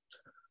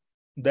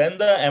 Then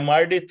the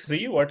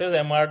MRD3. What is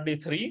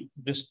MRD3?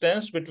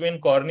 Distance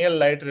between corneal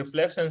light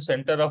reflex and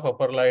center of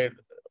upper light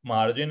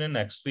margin in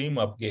extreme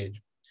up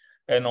gauge.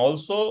 And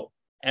also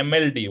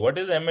MLD. What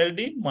is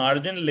MLD?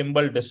 Margin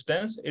limbal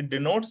distance. It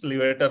denotes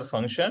levator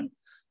function.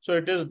 So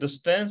it is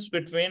distance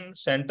between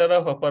center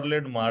of upper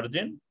lid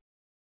margin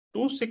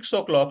to 6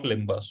 o'clock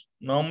limbus.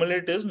 Normally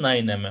it is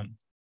 9 mm.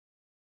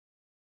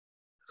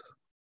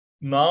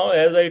 Now,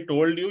 as I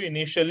told you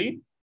initially,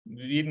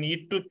 we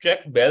need to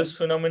check Bell's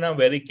phenomena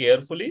very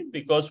carefully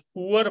because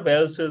poor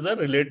Bell's is a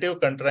relative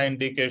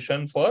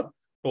contraindication for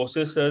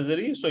ptosis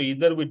surgery. So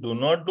either we do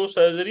not do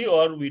surgery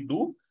or we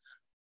do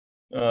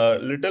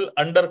little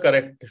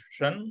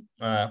undercorrection,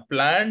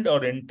 planned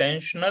or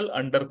intentional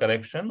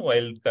undercorrection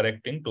while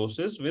correcting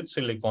ptosis with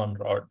silicone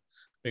rod,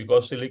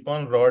 because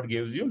silicone rod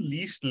gives you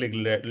least lid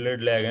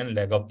lag and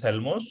leg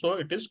ophthalmos, so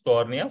it is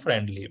cornea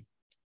friendly.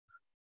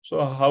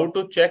 So how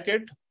to check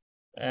it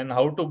and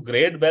how to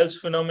grade Bell's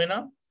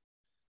phenomena?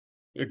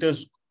 It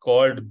is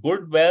called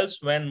good Bell's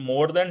when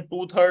more than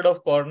 2/3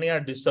 of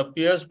cornea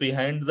disappears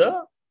behind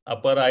the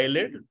upper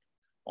eyelid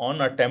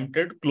on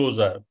attempted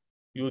closure.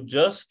 You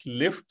just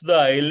lift the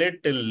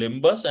eyelid till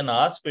limbus and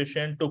ask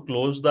patient to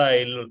close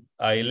the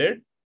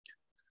eyelid.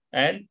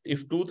 And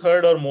if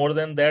 2/3 or more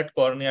than that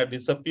cornea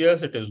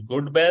disappears, it is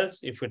good Bell's.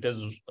 If it is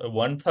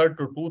 1/3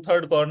 to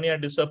 2/3 cornea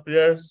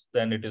disappears,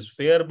 then it is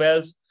fair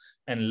Bell's.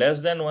 And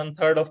less than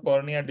 1/3 of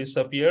cornea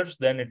disappears,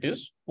 then it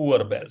is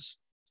poor Bell's.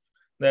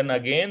 Then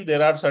again,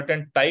 there are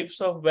certain types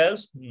of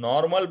Bell's.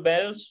 Normal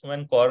Bell's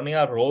when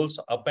cornea rolls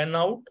up and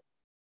out.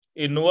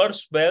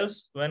 Inverse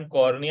Bell's when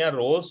cornea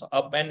rolls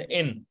up and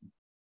in.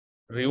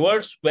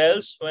 Reverse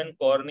Bell's when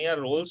cornea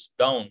rolls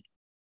down.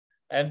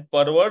 And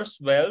perverse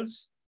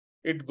Bell's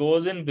it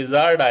goes in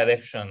bizarre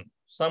direction.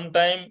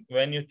 Sometimes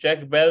when you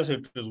check bells,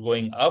 it is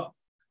going up.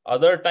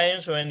 Other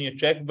times when you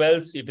check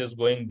bells, it is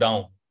going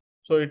down.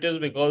 So it is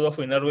because of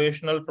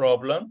innervational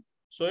problem.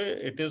 So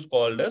it is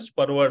called as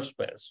perverse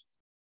bells.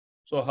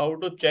 So how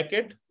to check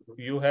it?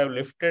 You have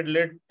lifted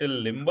lid till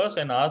limbus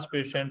and ask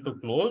patient to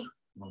close.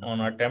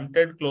 On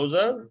attempted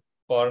closure,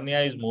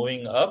 cornea is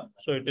moving up,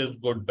 so it is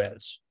good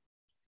bells.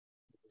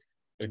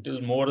 It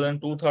is more than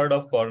 2/3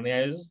 of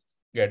cornea is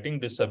getting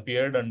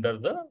disappeared under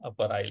the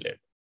upper eyelid.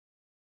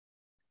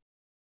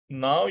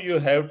 Now you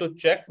have to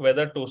check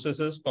whether ptosis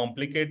is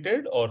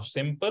complicated or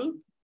simple.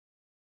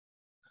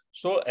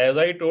 So as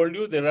I told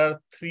you, there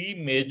are 3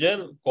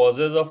 major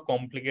causes of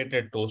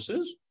complicated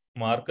ptosis: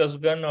 Marcus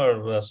gun or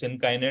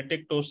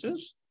synkinetic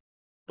ptosis,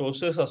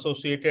 ptosis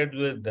associated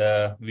with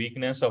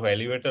weakness of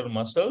elevator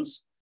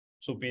muscles,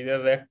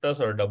 superior rectus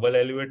or double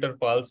elevator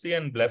palsy,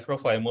 and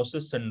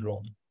blepharophimosis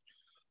syndrome.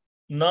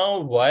 Now,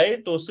 why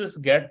ptosis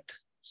get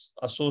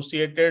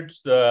associated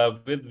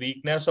with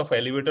weakness of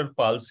elevator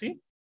palsy?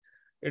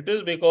 It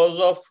is because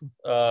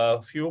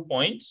of few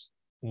points.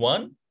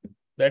 One,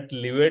 that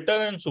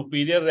levator and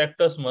superior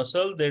rectus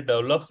muscle, they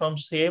develop from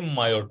same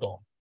myotome.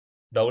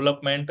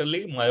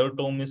 Developmentally,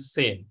 myotome is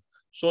same.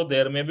 So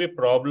there may be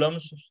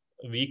problems,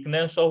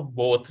 weakness of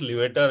both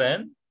levator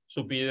and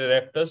superior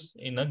rectus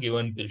in a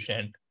given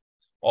patient.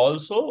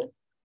 Also,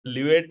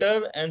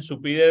 levator and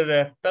superior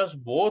rectus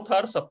both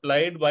are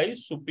supplied by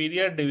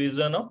superior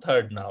division of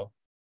third nerve.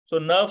 So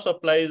nerve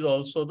supply is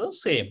also the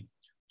same.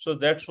 So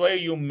that's why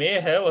you may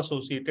have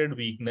associated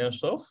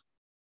weakness of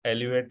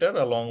elevator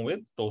along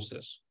with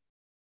ptosis.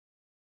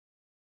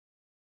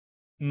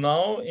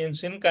 Now in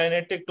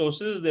synkinetic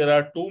ptosis, there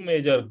are 2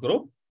 major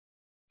groups: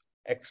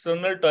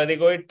 external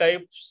pterygoid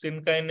type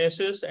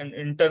synkinesis and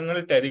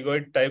internal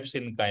pterygoid type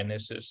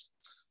synkinesis.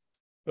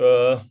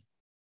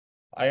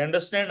 I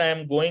understand I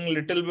am going a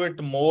little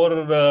bit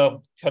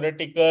more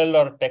theoretical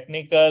or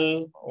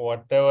technical,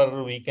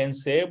 whatever we can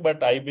say,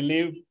 but I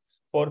believe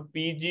for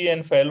PG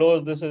and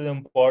fellows, this is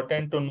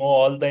important to know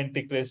all the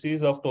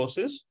intricacies of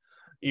ptosis,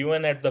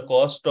 even at the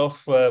cost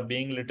of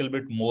being a little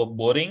bit more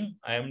boring.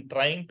 I am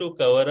trying to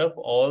cover up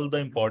all the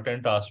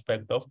important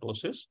aspects of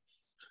ptosis.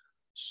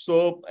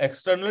 So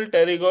external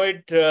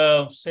pterygoid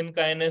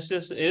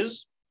synkinesis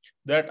is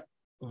that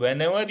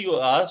whenever you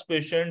ask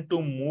patient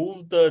to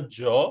move the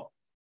jaw,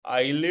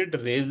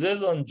 eyelid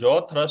raises on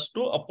jaw thrust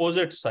to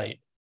opposite side,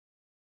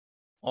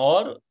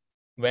 or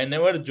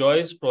whenever jaw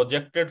is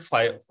projected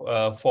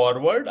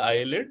forward,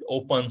 eyelid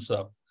opens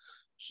up.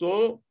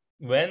 So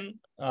when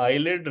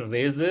eyelid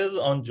raises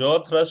on jaw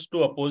thrust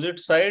to opposite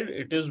side,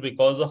 it is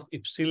because of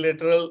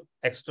ipsilateral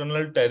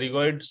external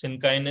pterygoid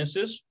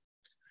synkinesis.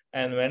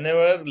 And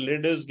whenever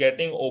lid is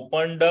getting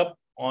opened up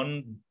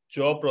on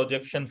jaw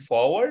projection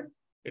forward,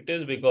 it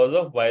is because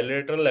of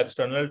bilateral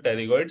external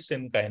pterygoid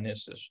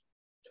synkinesis.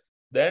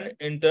 Then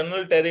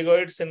internal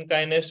pterygoid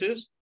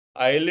synkinesis,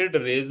 eyelid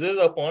raises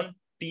upon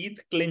teeth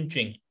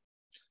clinching.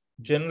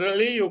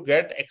 Generally, you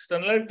get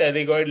external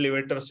pterygoid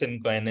levator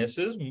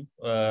synkinesis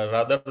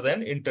rather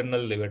than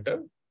internal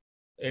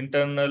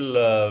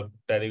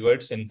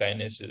pterygoid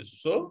synkinesis.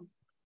 So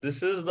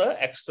this is the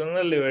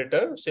external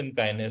levator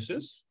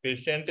synkinesis.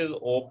 Patient is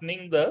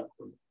opening the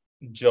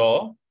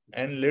jaw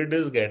and lid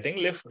is getting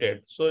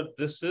lifted. So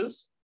this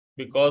is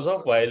because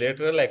of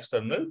bilateral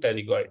external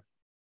pterygoid.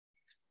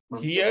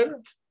 Here,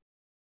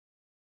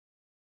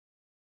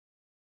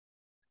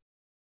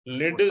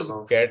 lid is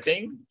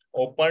getting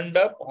opened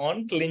up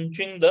on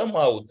clinching the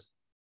mouth.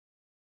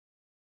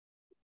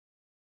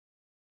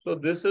 So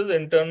this is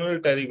internal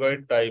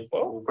pterygoid type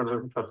of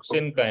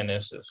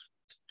synkinesis.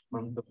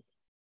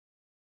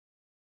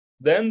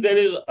 Then there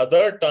is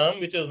other term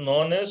which is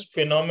known as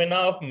phenomena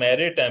of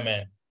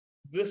Merit-Amen.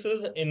 This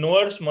is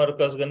inverse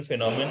Marcus-Gun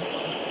phenomenon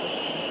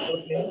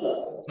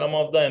in some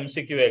of the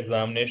MCQ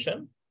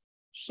examination.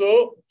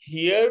 So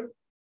here,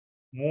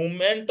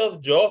 movement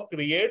of jaw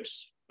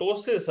creates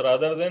ptosis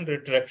rather than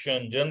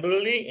retraction.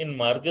 Generally, in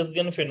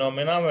Marcus-Gun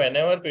phenomena,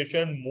 whenever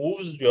patient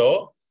moves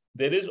jaw,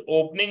 there is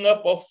opening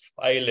up of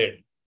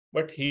eyelid.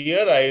 But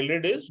here,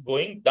 eyelid is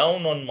going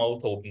down on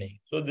mouth opening.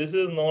 So this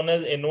is known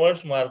as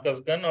inverse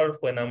Marcus-Gun or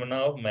phenomena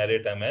of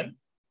Merit-Amen.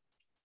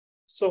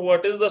 So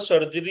what is the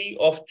surgery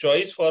of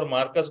choice for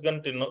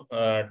Marcus-Gun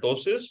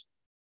ptosis?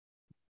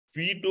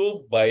 We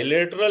do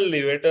bilateral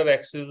levator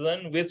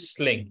excision with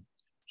sling.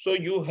 So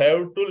you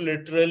have to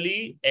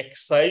literally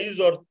excise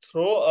or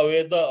throw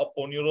away the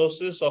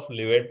aponeurosis of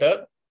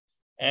levator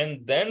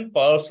and then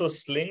pass a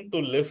sling to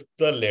lift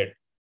the lid.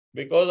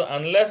 Because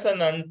unless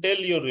and until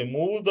you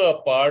remove the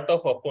part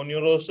of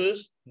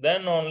aponeurosis,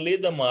 then only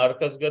the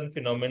Marcus-Gun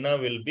phenomena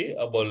will be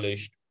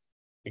abolished.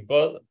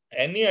 Because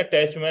any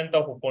attachment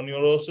of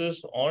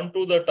aponeurosis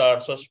onto the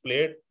tarsus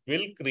plate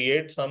will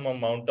create some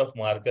amount of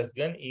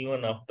Marcus-Gun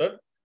even after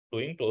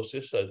doing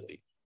ptosis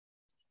surgery.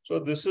 So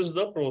this is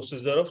the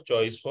procedure of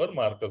choice for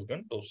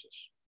Marcus-Gun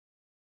ptosis.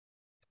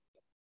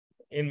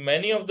 In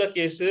many of the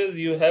cases,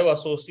 you have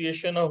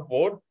association of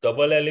both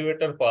double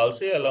elevator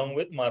palsy along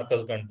with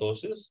Marcus-Gun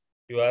ptosis.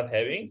 you are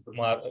having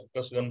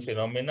Marcus gun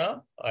phenomena,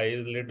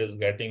 eyelid is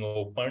getting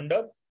opened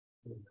up.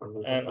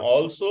 And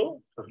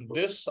also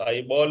this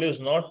eyeball is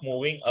not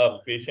moving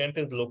up. Patient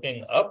is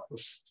looking up,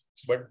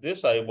 but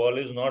this eyeball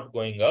is not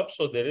going up.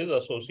 So there is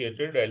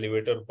associated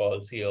elevator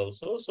palsy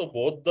also. So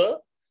both the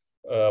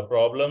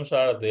problems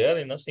are there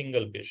in a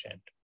single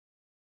patient.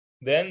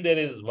 Then there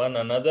is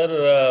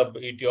another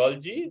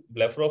etiology,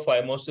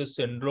 blepharophimosis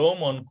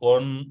syndrome on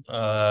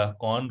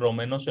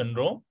Cohen-Romano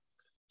syndrome.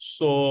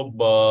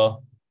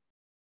 So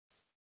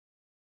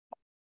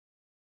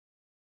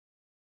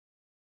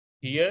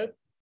here,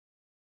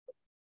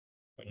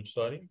 I'm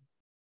sorry,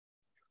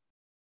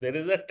 there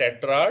is a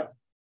tetrad,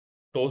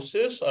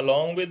 ptosis,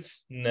 along with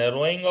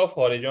narrowing of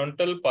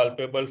horizontal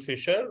palpable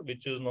fissure,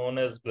 which is known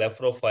as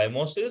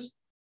blepharophimosis,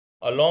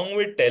 along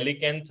with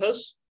telecanthus.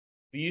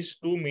 These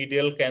two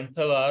medial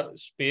canthal are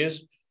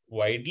spaced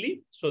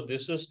widely. So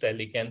this is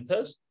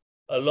telecanthus.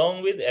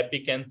 Along with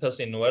epicanthus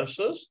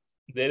inversus,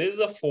 there is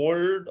a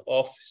fold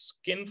of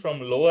skin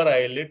from lower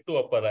eyelid to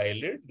upper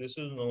eyelid. This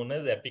is known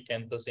as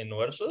epicanthus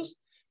inversus.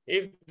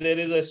 If there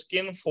is a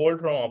skin fold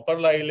from upper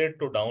eyelid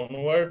to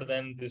downward,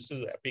 then this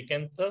is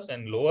epicanthus,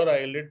 and lower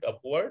eyelid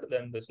upward,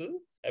 then this is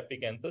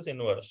epicanthus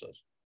inversus.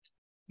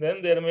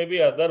 Then there may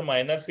be other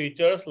minor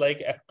features like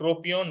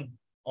ectropion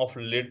of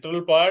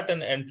lateral part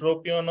and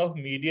entropion of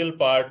medial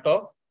part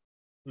of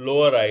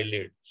lower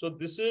eyelid. So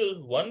this is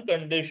one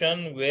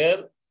condition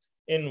where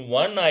in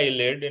one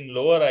eyelid, in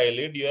lower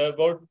eyelid, you have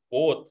got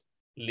both.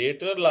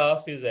 Lateral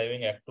half is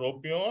having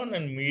ectropion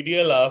and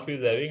medial half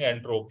is having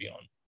entropion.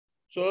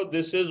 So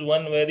this is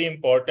one very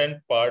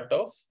important part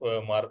of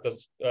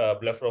Marcus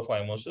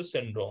blepharophimosis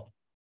syndrome.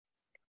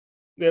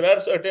 There are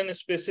certain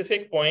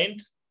specific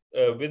points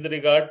with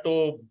regard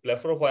to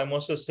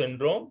blepharophimosis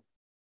syndrome.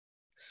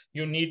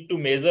 You need to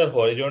measure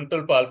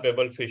horizontal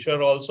palpable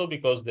fissure also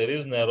because there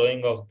is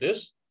narrowing of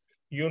this.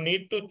 You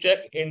need to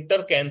check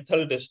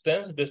intercanthal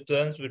distance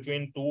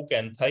between two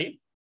canthi,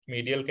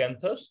 medial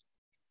canthus,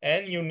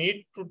 and you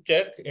need to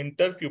check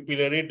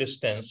interpupillary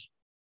distance.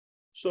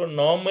 So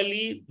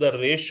normally the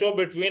ratio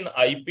between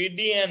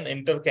IPD and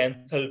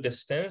intercanthal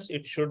distance,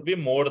 it should be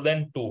more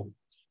than 2.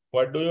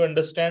 What do you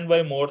understand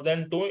by more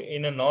than 2?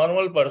 In a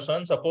normal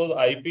person, suppose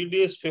IPD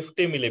is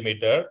 50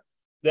 millimeter,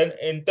 then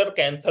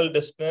intercanthal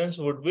distance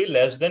would be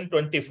less than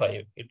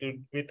 25. It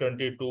would be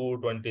 22,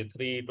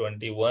 23,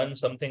 21,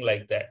 something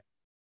like that.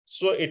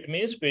 So it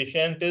means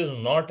patient is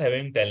not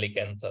having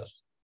telecanthus.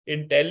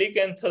 In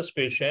telecanthus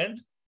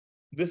patient,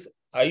 this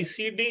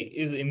ICD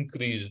is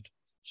increased.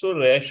 So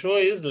ratio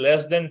is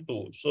less than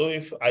 2. So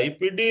if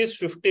IPD is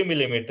 50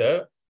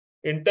 millimeter,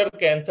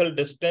 intercanthal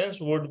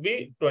distance would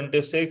be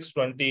 26,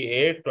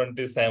 28,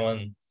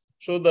 27.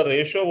 So the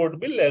ratio would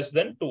be less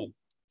than 2.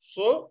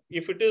 So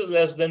if it is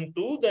less than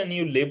 2, then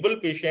you label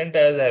patient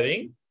as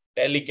having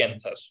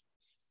telecanthus.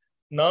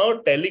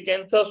 Now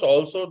telecanthus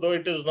also, though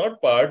it is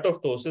not part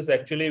of ptosis,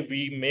 actually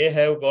we may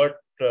have got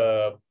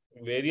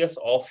various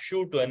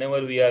offshoot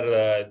whenever we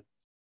are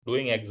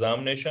doing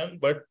examination,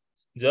 but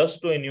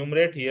just to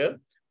enumerate here,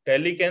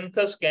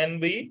 telecanthus can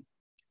be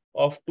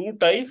of two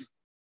types.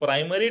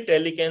 Primary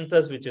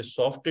telecanthus, which is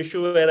soft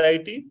tissue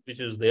variety, which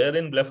is there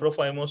in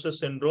blepharophimosis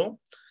syndrome,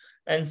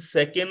 and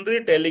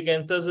secondary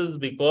telecanthus is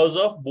because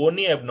of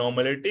bony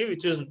abnormality,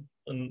 which is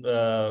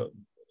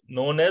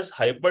known as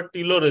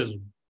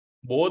hypertelorism.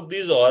 Both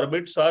these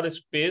orbits are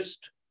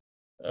spaced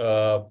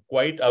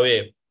quite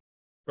away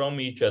from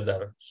each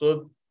other.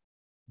 So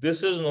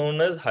this is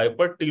known as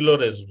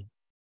hypertelorism.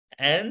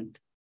 And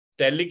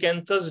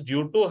telecanthus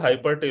due to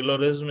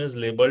hypertelorism is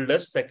labeled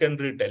as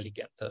secondary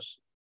telecanthus.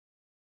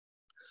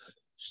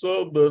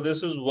 So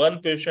this is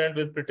one patient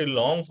with pretty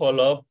long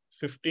follow-up,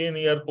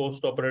 15-year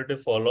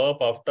post-operative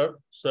follow-up after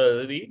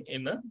surgery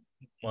in a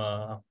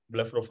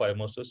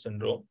blepharophimosis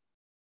syndrome.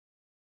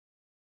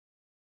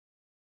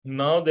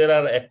 Now there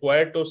are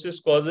acquired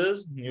ptosis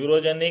causes: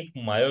 neurogenic,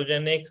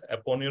 myogenic,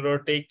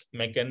 aponeurotic,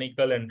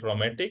 mechanical, and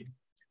traumatic.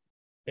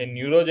 In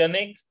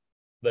neurogenic,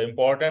 the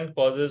important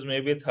causes may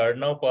be third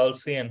nerve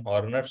palsy and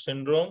Horner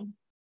syndrome.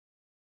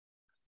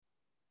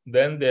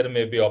 Then there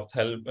may be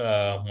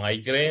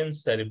migraines,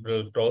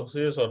 cerebral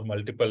ptosis, or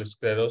multiple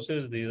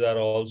sclerosis. These are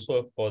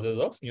also causes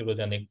of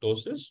neurogenic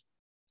ptosis.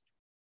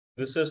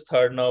 This is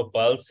third nerve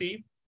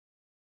palsy.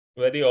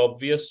 Very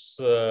obvious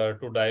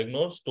to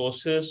diagnose: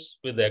 ptosis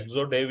with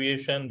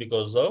exodeviation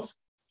because of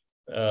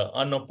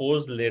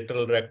unopposed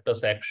lateral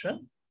rectus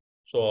action.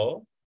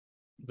 So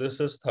this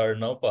is third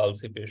nerve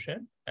palsy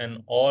patient,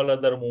 and all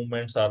other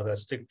movements are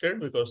restricted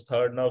because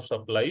third nerve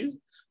supplies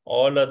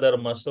all other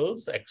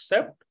muscles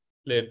except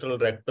lateral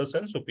rectus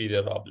and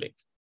superior oblique.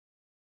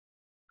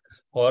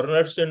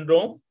 Horner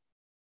syndrome,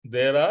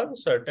 there are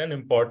certain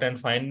important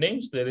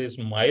findings. There is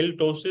mild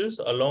ptosis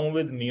along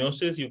with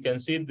meiosis. You can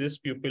see this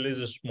pupil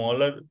is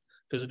smaller.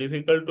 It is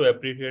difficult to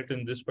appreciate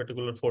in this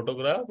particular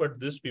photograph, but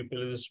this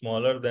pupil is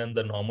smaller than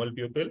the normal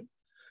pupil.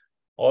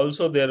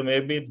 Also, there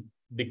may be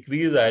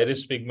decreased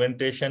iris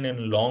pigmentation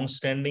in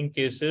long-standing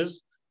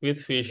cases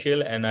with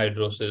facial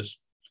anhidrosis.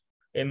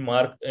 In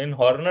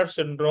Horner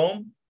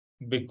syndrome,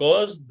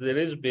 because there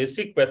is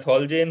basic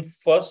pathology in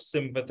first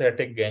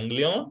sympathetic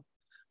ganglion,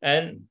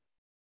 and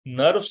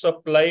nerve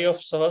supply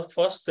of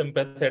first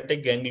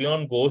sympathetic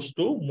ganglion goes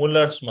to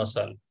Muller's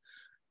muscle.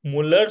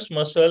 Muller's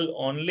muscle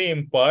only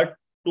impart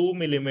 2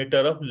 millimeter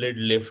of lid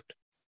lift.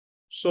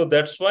 So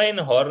that's why in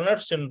Horner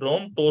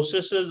syndrome,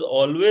 ptosis is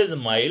always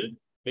mild,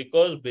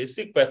 because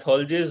basic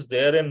pathology is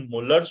there in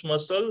Muller's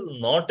muscle,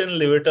 not in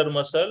levator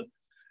muscle.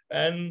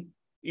 And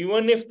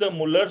even if the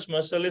Muller's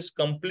muscle is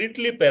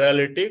completely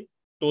paralytic,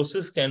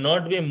 ptosis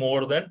cannot be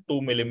more than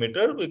 2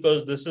 millimeter,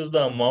 because this is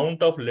the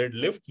amount of lid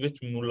lift which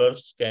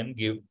Muller's can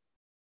give.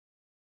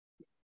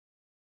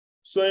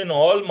 So in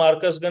all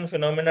Marcus-Gunn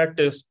phenomena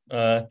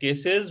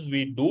cases,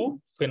 we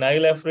do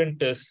phenylephrine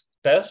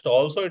test.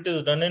 Also, it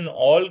is done in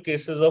all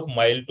cases of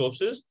mild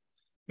ptosis.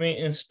 We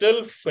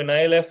instill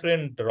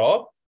phenylephrine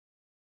drop,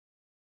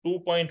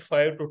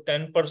 2.5 to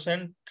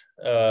 10%.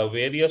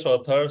 Various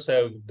authors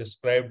have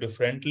described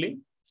differently.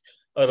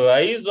 A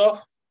rise of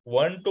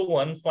 1 to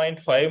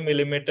 1.5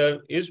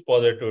 millimeter is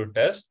positive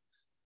test,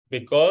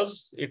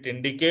 because it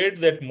indicates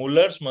that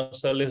Muller's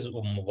muscle is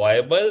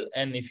viable,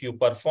 and if you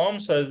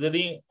perform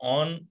surgery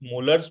on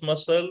Muller's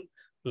muscle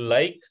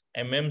like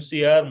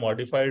MMCR,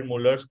 modified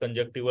Muller's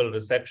conjunctival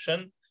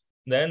resection,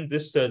 then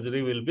this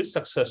surgery will be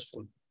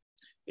successful.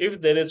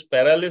 If there is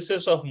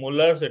paralysis of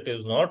Muller's, it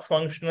is not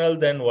functional,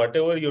 then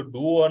whatever you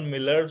do on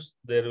Muller's,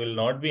 there will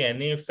not be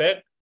any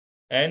effect,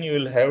 and you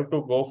will have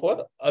to go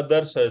for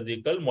other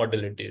surgical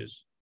modalities.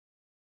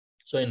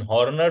 So in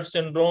Horner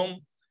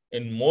syndrome,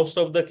 in most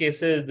of the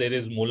cases, there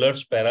is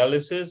Muller's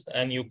paralysis,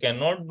 and you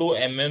cannot do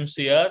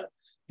MMCR.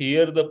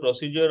 Here, the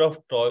procedure of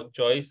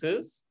choice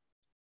is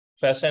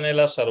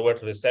Fasanella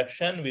servate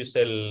resection. We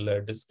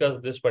shall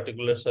discuss this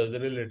particular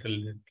surgery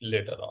little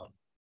later on.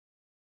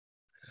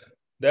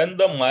 Then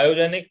the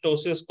myogenic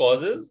ptosis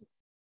causes.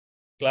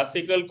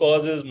 Classical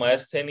cause is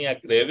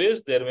myasthenia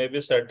gravis. There may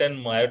be certain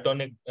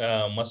myotonic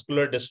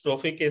muscular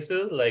dystrophy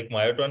cases like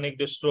myotonic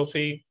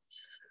dystrophy.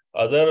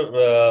 Other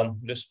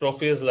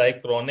dystrophies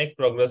like chronic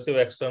progressive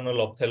external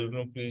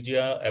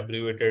ophthalmoplegia,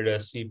 abbreviated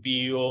as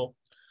CPEO.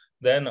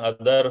 Then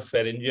other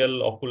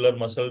pharyngeal ocular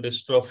muscle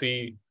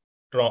dystrophy.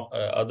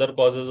 Other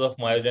causes of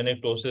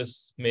myogenic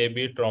ptosis may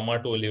be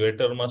trauma to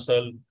levator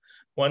muscle.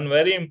 One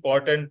very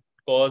important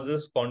cause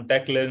is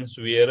contact lens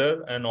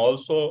wearer, and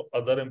also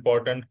other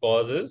important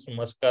cause is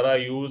mascara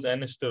use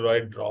and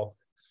steroid drop.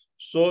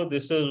 So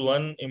this is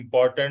one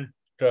important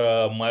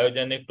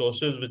myogenic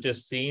ptosis which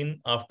is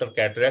seen after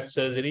cataract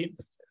surgery.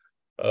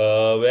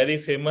 Very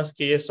famous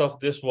case of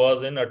this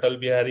was in Atal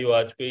Bihari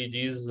Vajpayee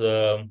ji's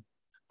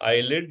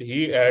eyelid.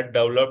 He had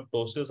developed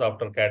ptosis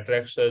after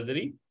cataract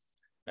surgery,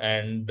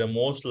 and the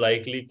most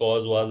likely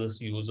cause was this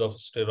use of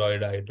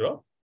steroid eye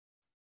drop.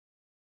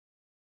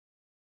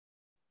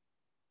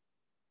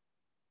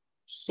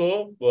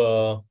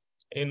 So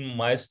in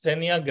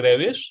myasthenia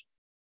gravis,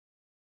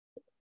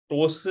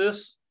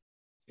 ptosis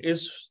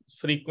is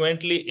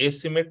frequently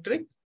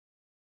asymmetric,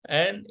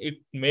 and it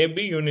may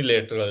be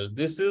unilateral.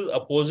 This is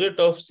opposite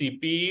of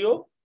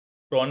CPEO,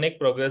 chronic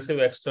progressive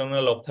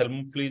external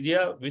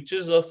ophthalmoplegia, which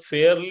is a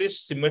fairly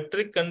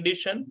symmetric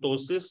condition.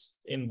 Ptosis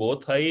in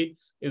both eye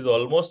is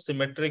almost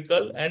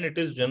symmetrical, and it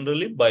is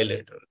generally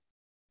bilateral.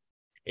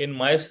 In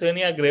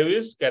myasthenia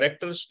gravis,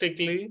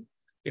 characteristically,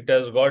 it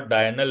has got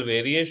diurnal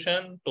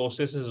variation.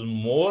 Ptosis is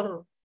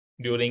more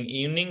during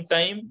evening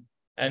time,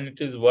 and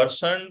it is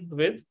worsened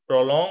with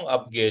prolonged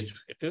upgauge.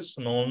 It is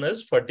known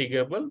as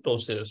fatigable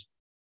ptosis.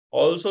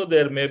 Also,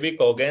 there may be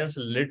Cogan's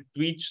lid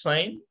twitch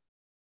sign.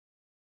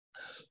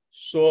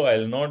 So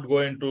I'll not go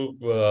into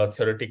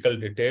theoretical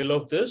detail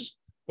of this,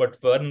 but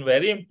one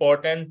very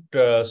important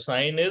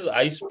sign is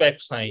ice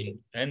pack sign,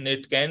 and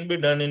it can be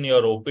done in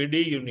your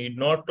OPD. You need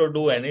not to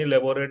do any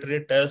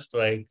laboratory test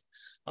like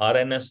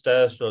RNS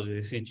test or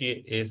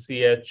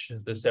ACH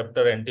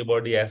receptor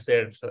antibody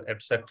assay,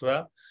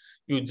 etc.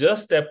 You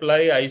just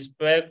apply ice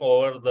pack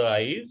over the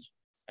eyes,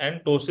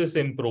 and ptosis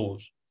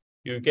improves.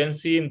 You can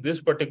see in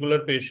this particular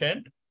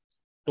patient,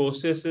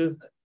 ptosis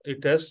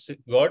has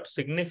got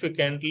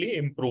significantly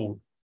improved.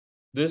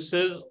 This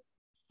is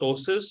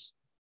ptosis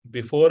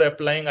before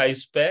applying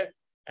ice pack,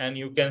 and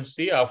you can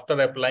see after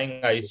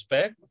applying ice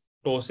pack,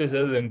 ptosis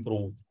has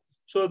improved.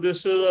 So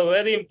this is a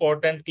very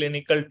important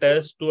clinical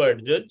test to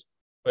adjudge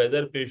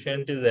whether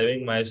patient is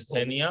having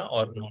myasthenia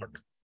or not.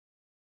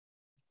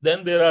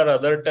 Then there are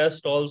other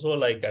tests also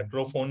like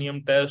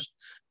adrophonium test.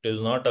 It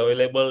is not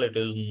available. It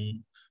is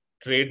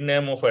trade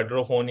name of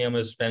adrophonium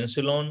is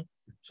tensilon.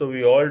 So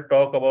we all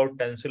talk about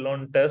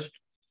tensilon test.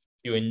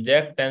 You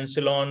inject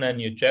tensilon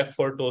and you check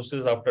for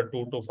ptosis after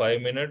 2 to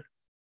 5 minutes,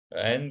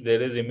 and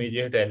there is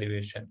immediate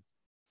elevation.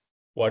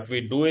 What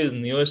we do is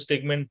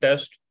neostigmine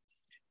test.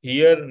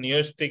 Here,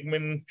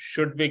 neostigmine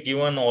should be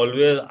given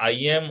always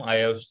IM. I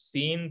have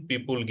seen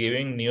people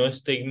giving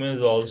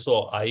neostigmine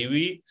also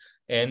IV,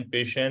 and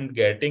patient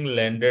getting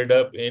landed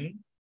up in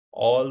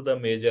all the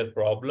major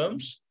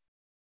problems.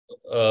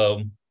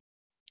 So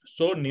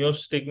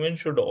neostigmine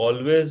should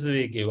always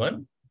be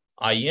given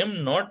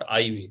IM, not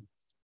IV.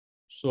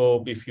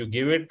 So if you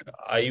give it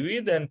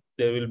IV, then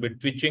there will be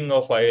twitching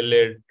of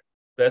eyelid,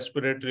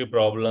 respiratory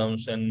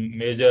problems, and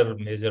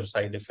major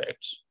side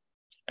effects.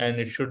 And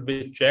it should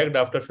be checked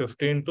after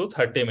 15 to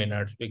 30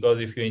 minutes,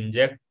 because if you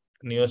inject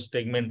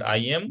neostigmine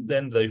IM,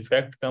 then the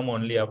effect come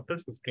only after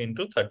 15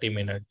 to 30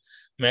 minutes.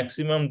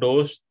 Maximum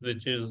dose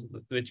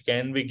which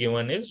can be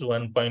given is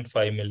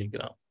 1.5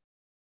 milligram.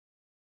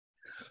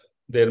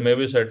 There may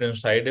be certain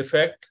side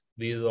effect.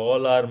 These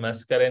all are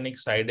muscarinic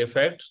side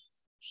effects.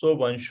 So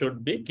one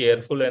should be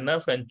careful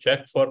enough and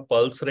check for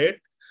pulse rate.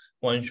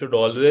 One should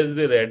always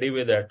be ready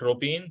with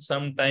atropine.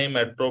 Sometime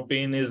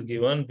atropine is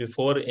given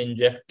before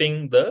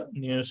injecting the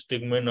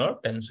neostigmine or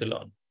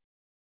tensilon.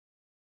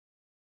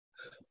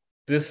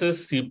 This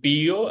is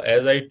CPO.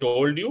 As I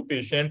told you,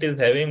 patient is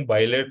having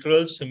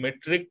bilateral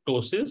symmetric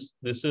ptosis.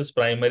 This is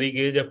primary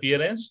gauge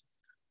appearance.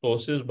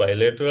 Ptosis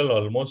bilateral,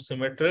 almost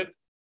symmetric.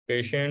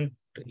 Patient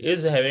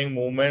is having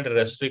movement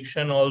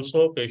restriction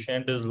also.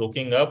 Patient is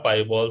looking up,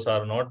 eyeballs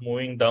are not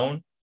moving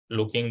down,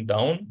 looking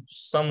down.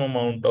 Some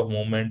amount of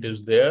movement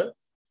is there.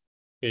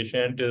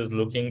 Patient is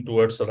looking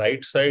towards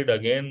right side.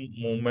 Again,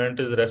 movement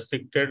is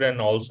restricted,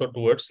 and also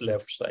towards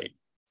left side.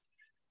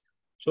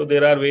 So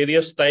there are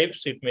various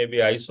types. It may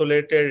be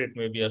isolated, it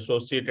may be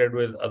associated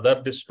with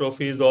other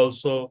dystrophies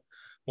also.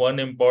 One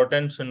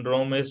important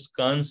syndrome is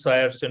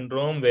Kaksha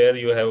syndrome, where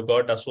you have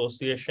got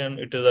association.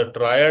 It is a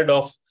triad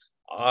of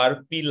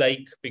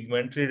RP-like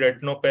pigmentary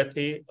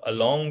retinopathy,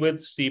 along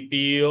with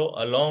CPO,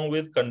 along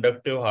with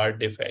conductive heart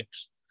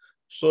defects.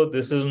 So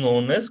this is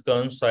known as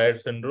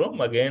Kaksha syndrome.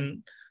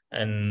 Again,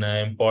 an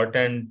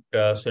important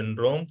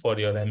syndrome for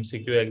your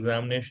MCQ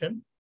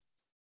examination.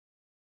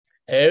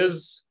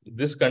 As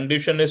this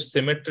condition is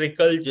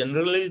symmetrical,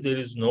 generally there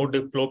is no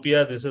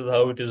diplopia. This is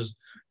how it is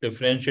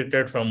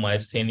differentiated from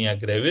myasthenia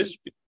gravis.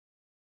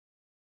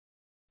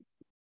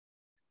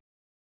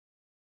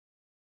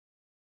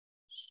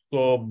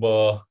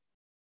 So,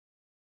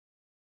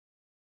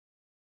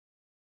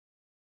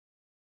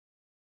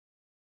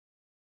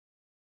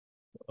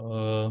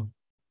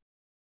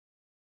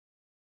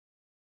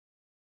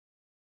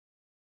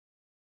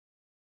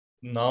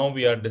 now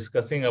we are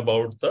discussing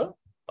about the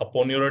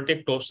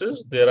aponeurotic ptosis.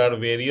 There are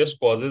various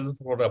causes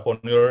for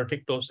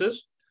aponeurotic ptosis.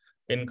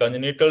 In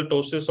congenital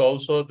ptosis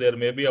also, there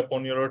may be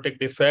aponeurotic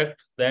defect.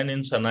 Then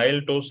in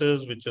senile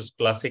ptosis, which is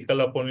classical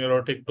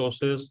aponeurotic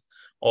ptosis.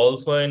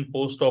 Also in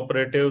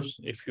post-operatives,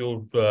 if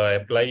you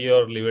apply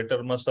your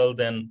levator muscle,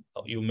 then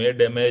you may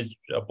damage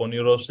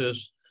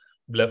aponeurosis,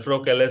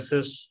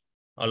 blepharochalasis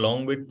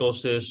along with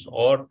ptosis,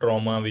 or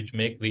trauma, which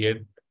may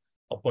create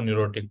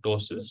aponeurotic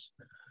ptosis.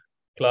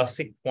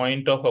 Classic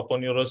point of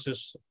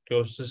aponeurosis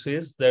ptosis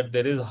is that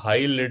there is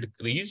high lid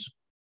crease,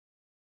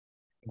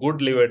 good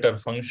levator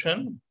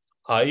function,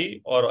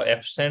 high or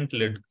absent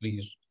lid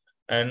crease,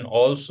 and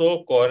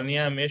also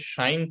cornea may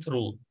shine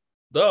through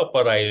the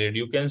upper eyelid.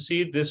 You can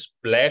see this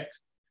black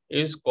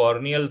is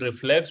corneal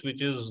reflex,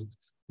 which is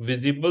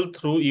visible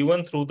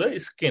even through the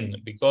skin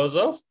because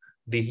of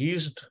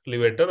dehisced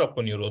levator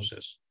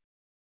aponeurosis.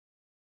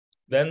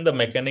 Then the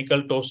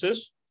mechanical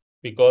ptosis,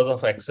 because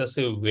of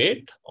excessive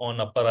weight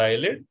on upper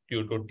eyelid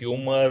due to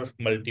tumor,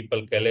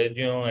 multiple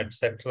chalazion,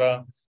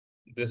 etc.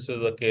 This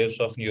is a case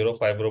of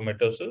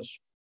neurofibromatosis.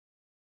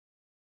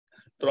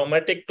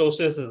 Traumatic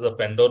ptosis is a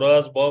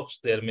Pandora's box.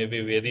 There may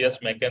be various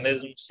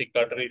mechanisms: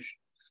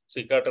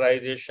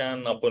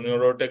 cicatrization,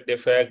 aponeurotic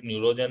defect,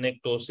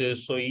 neurogenic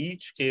ptosis. So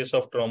each case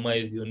of trauma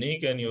is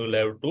unique, and you will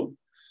have to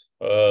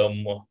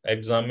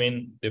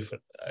examine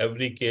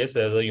every case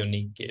as a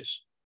unique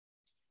case.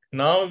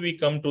 Now we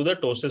come to the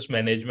ptosis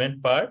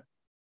management part,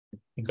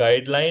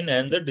 guideline,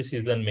 and the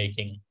decision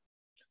making.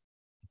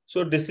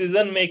 So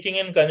decision making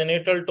in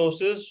congenital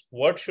ptosis,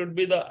 what should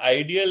be the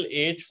ideal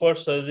age for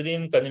surgery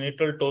in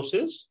congenital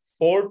ptosis?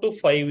 4 to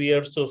 5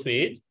 years of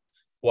age.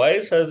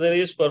 Why surgery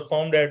is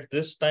performed at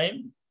this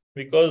time?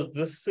 Because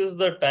this is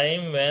the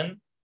time when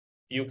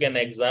you can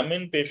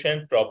examine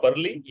patient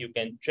properly. You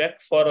can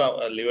check for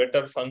a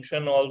levator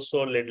function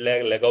also,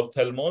 leg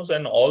ophthalmos,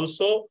 and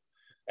also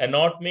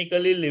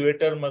anatomically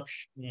levator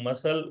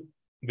muscle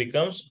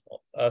becomes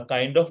a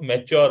kind of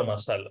mature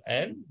muscle,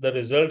 and the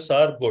results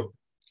are good.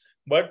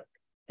 But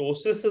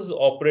ptosis is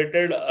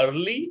operated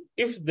early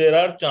if there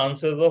are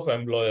chances of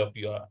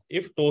amblyopia.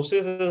 If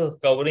ptosis is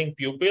covering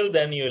pupil,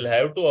 then you will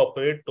have to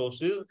operate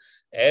ptosis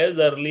as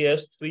early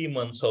as 3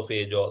 months of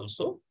age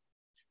also.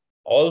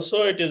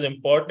 Also, it is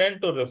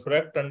important to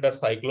refract under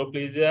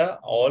cycloplegia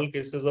all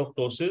cases of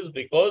ptosis,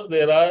 because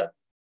there are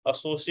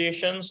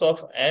associations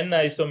of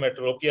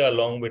anisometropia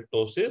along with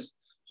ptosis.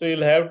 So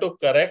you'll have to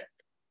correct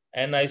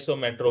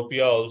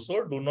anisometropia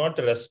also. Do not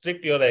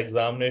restrict your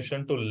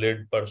examination to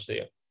lid per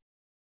se.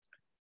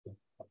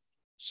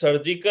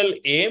 Surgical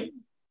aim,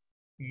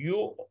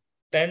 you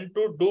tend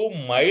to do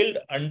mild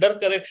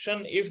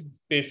undercorrection if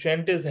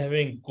patient is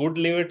having good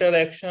levator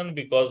action,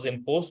 because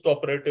in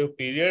post-operative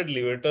period,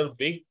 levator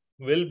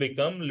will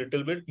become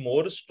little bit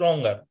more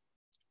stronger.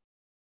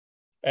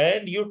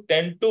 And you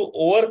tend to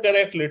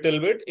overcorrect little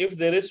bit if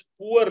there is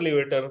poor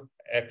levator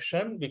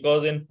action,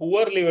 because in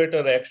poor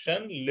levator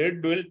action,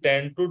 lid will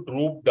tend to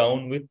droop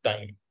down with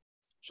time.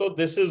 So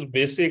this is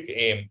basic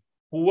aim.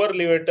 Poor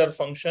levator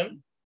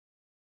function,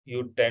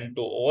 you tend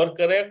to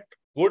overcorrect.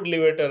 Good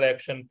levator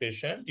action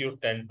patient, you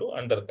tend to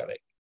undercorrect.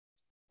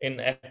 In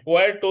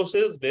acquired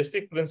ptosis,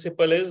 basic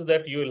principle is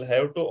that you will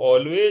have to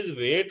always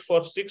wait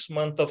for 6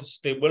 months of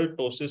stable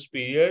ptosis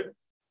period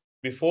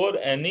before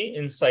any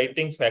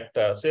inciting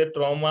factor. Say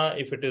trauma,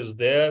 if it is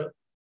there,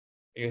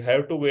 you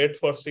have to wait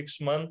for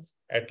 6 months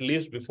at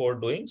least before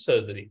doing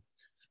surgery.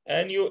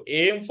 And you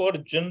aim for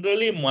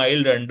generally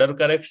mild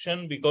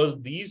undercorrection, because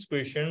these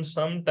patients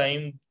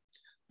sometimes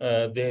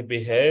they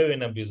behave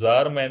in a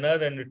bizarre manner,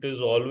 and it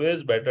is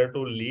always better to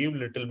leave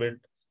little bit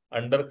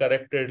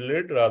undercorrected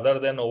lid rather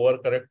than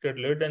overcorrected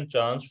lid and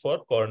chance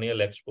for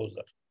corneal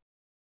exposure.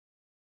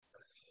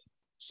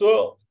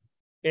 So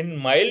in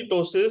mild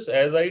ptosis,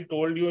 as I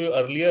told you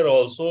earlier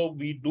also,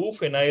 we do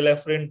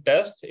phenylephrine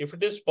test. If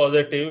it is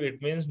positive,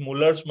 it means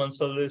Muller's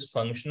muscle is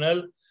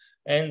functional.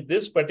 And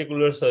this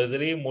particular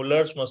surgery,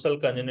 Muller's muscle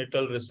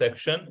congenital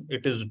resection,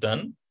 it is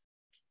done.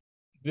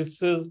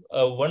 This is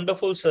a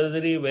wonderful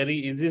surgery, very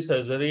easy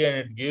surgery, and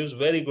it gives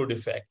very good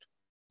effect.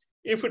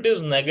 If it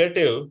is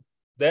negative,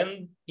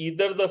 then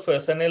either the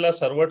fascianella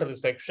servate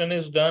resection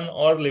is done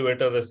or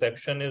levator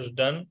resection is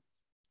done.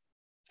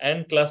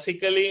 And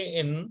classically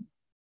in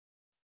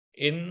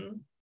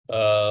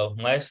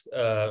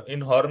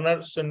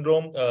Horner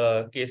syndrome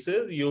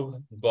cases,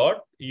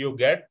 you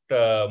get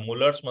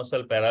Muller's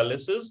muscle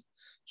paralysis.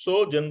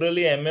 So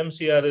generally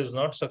MMCR is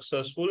not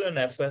successful and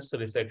FS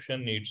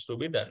resection needs to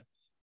be done.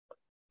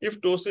 If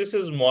ptosis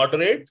is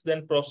moderate,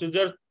 then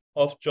procedure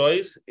of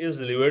choice is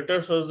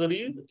levator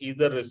surgery,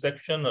 either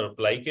resection or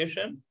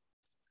application.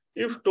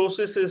 If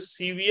ptosis is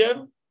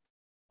severe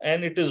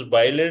and it is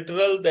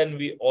bilateral, then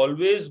we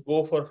always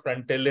go for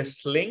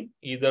frontalis sling,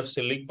 either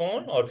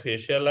silicone or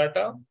fascia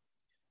lata.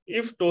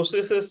 If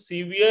ptosis is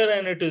severe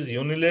and it is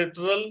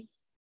unilateral,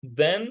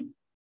 then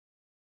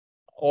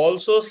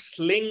also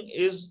sling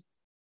is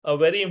a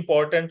very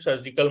important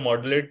surgical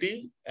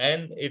modality,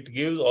 and it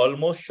gives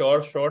almost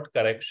short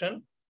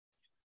correction.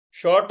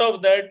 Short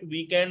of that,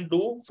 we can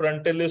do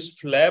frontalis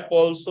flap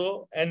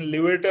also and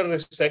levator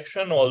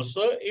resection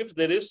also if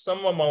there is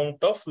some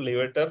amount of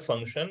levator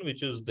function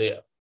which is there.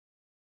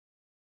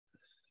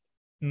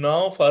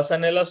 Now,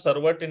 fascianella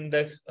servate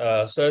index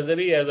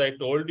surgery, as I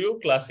told you,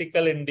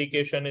 classical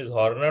indication is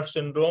Horner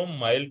syndrome,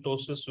 mild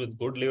ptosis with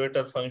good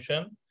levator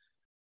function.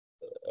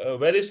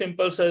 Very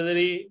simple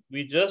surgery.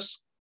 We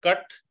just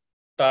cut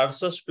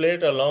tarsus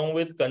plate along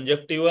with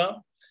conjunctiva,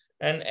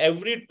 and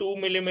every 2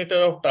 millimeter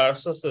of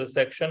tarsus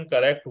resection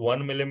correct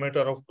 1 millimeter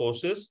of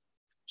ptosis.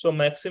 So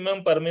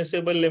maximum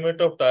permissible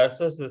limit of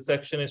tarsus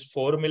resection is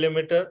 4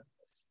 millimeter,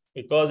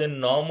 because in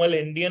normal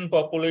Indian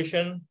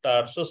population,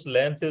 tarsus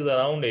length is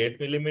around 8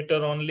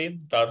 millimeter only,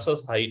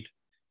 tarsus height.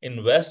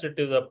 In West, it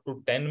is up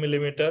to 10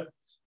 millimeter.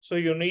 So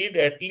you need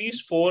at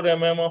least 4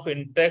 mm of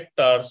intact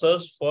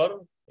tarsus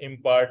for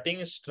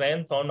imparting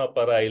strength on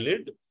upper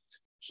eyelid.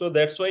 So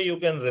that's why you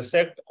can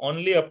resect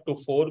only up to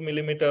 4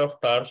 millimeter of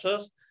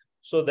tarsus.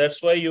 So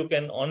that's why you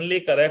can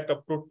only correct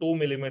up to 2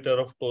 millimeter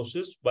of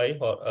ptosis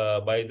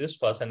by this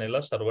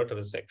fascianella servate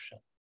resection.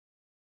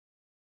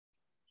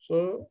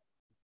 So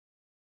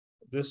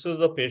this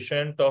is a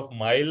patient of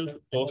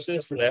mild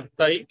ptosis, left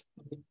eye.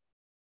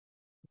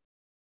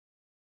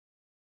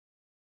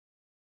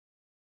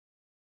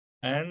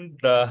 And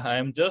I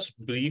am just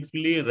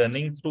briefly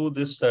running through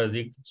this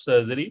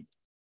surgery.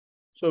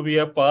 So we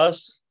have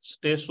passed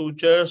stay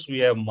sutures. We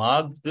have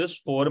marked this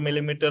 4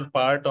 millimeter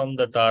part on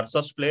the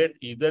tarsus plate.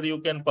 Either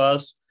you can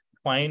pass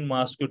fine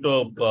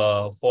mosquito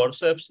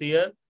forceps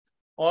here,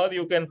 or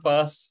you can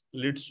pass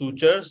lid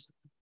sutures.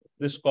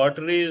 This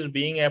cautery is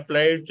being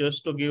applied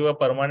just to give a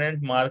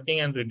permanent marking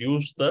and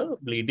reduce the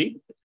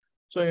bleeding.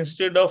 So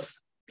instead of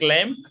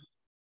clamp,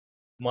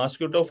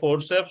 mosquito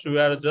forceps, we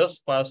are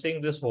just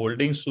passing this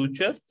holding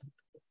suture.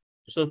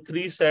 So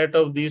 3 sets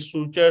of these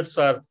sutures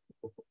are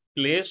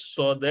placed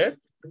so that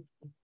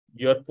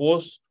your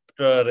post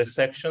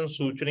resection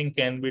suturing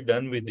can be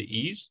done with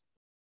ease.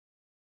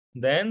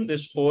 Then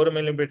this 4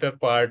 millimeter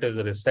part is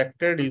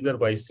resected either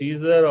by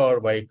scissor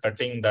or by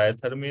cutting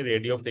diathermy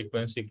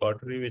radiofrequency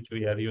cautery, which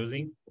we are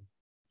using.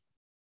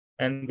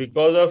 And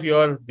because of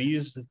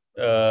these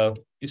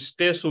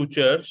stay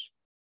sutures,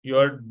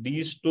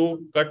 these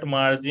 2 cut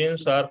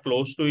margins are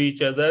close to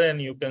each other,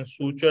 and you can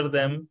suture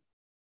them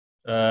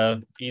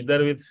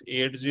either with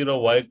 80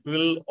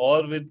 Vicryl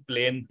or with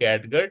plain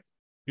catgut.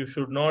 You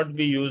should not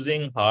be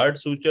using hard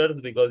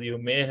sutures because you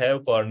may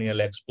have corneal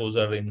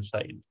exposure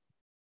inside.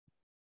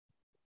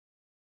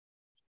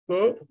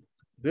 So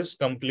this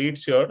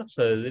completes your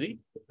surgery.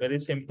 Very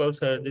simple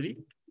surgery.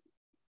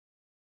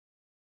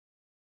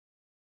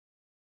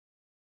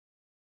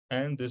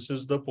 And this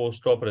is the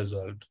post-op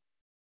result.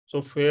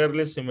 So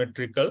fairly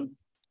symmetrical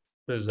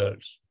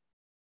results.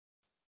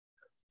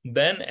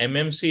 Then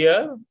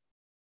MMCR.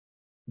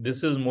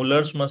 This is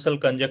Muller's muscle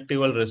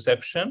conjunctival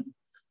resection.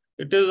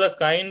 It is a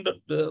kind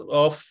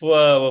of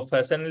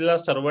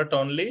fascianella servate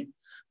only,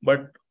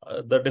 but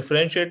The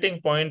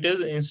differentiating point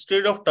is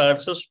instead of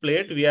tarsus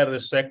plate, we are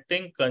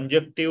resecting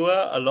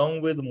conjunctiva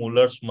along with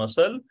Muller's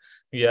muscle.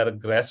 We are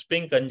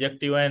grasping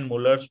conjunctiva and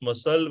Muller's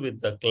muscle with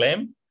the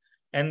clamp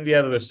and we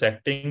are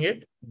resecting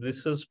it.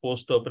 This is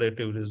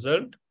post-operative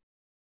result.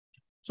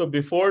 So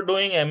before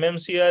doing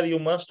MMCR, you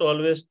must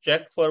always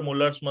check for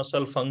Muller's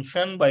muscle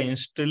function by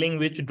instilling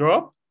which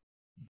drop?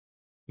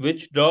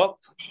 Which drop,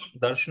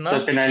 Darshana?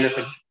 So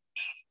phenylephrine.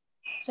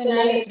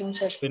 Phenylephrine,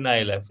 sir.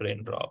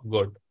 Phenylephrine drop,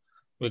 good.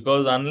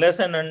 Because unless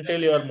and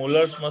until your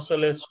Muller's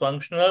muscle is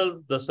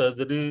functional, the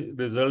surgery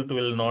result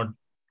will not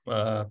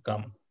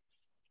come.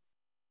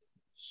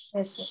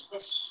 Yes, sir.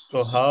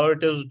 So how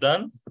it is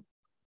done?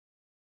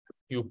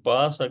 You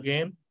pass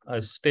again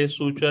a stay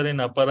suture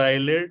in upper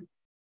eyelid,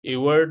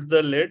 evert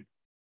the lid.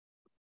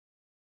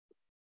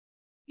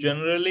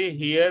 Generally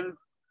here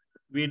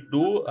we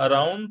do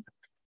around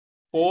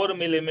 4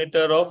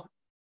 millimeter of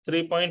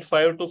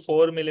 3.5 to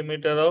 4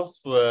 millimeter of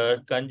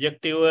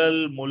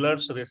conjunctival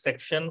Muller's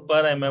resection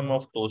per mm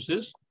of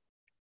ptosis.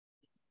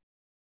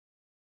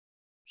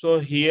 So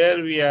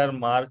here we are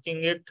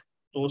marking it.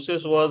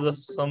 Ptosis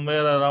was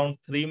somewhere around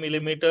 3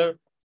 millimeter.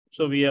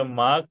 So we have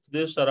marked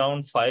this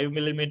around 5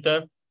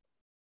 millimeter.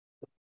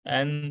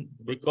 And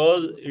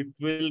because it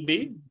will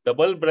be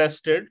double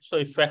breasted, so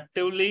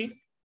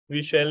effectively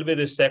we shall be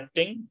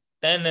resecting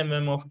 10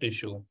 mm of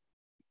tissue.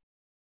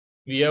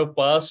 We have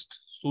passed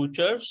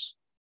sutures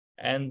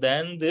and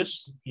then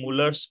this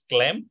Muller's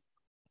clamp.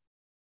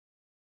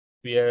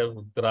 We have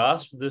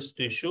grasped this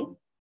tissue.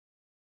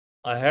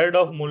 Ahead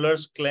of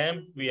Muller's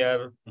clamp, we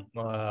are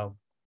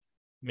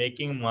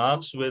making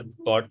marks with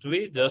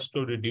cautery just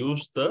to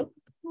reduce the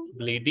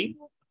bleeding.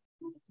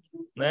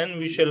 Then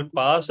we shall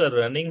pass a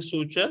running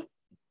suture.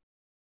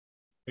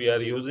 We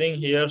are using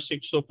here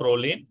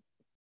 6-oproline.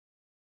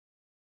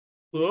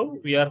 So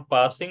we are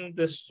passing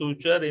this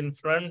suture in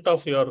front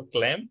of your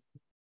clamp.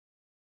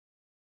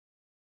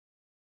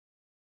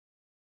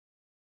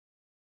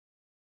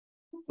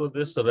 So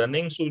this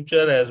running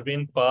suture has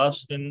been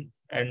passed in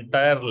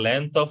entire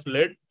length of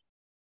lid,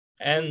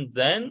 and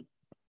then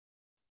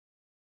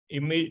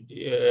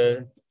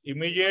immediately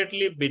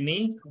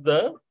beneath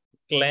the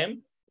clamp,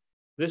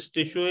 this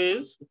tissue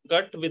is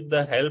cut with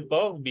the help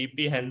of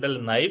BP handle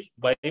knife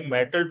by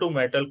metal to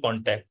metal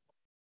contact.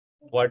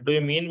 What do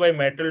you mean by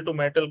metal to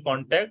metal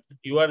contact?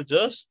 You are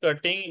just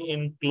cutting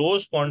in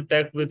close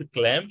contact with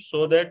clamp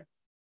so that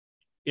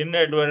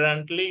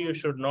inadvertently you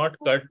should not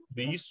cut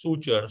these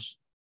sutures.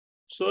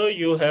 So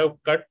you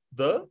have cut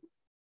the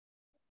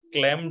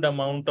clamped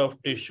amount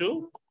of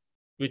tissue,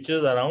 which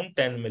is around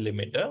 10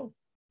 millimeter.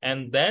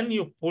 And then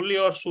you pull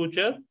your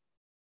suture.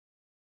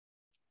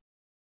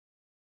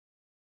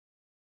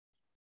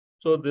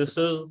 So this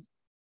is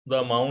the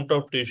amount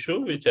of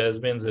tissue which has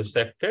been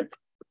resected.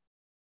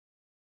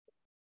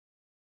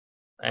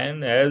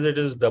 And as it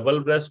is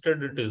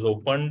double-breasted, it is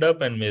opened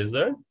up and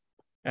measured.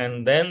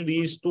 And then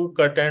these two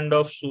cut end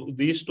of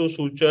these two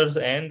sutures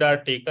end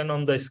are taken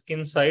on the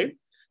skin side,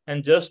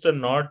 and just a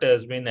knot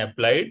has been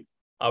applied.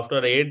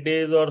 After 8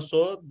 days or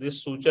so,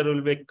 this suture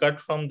will be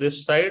cut from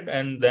this side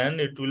and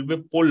then it will be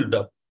pulled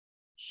up.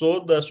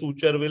 So the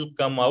suture will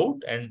come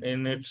out and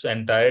in its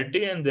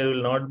entirety, and there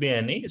will not be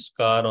any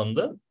scar on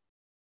the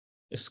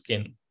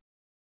skin.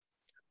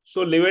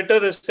 So levator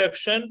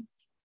resection,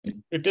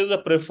 it is a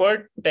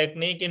preferred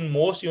technique in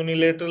most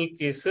unilateral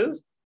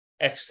cases,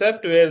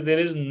 except where there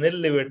is nil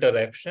levator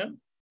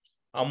action.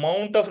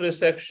 Amount of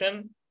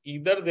resection,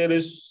 either there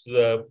is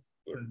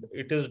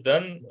it is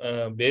done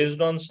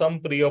based on some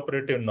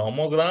preoperative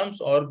nomograms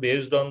or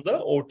based on the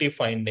OT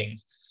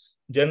findings.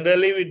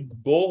 Generally, we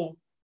go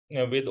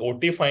with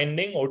OT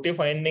finding. OT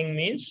finding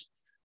means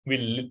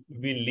we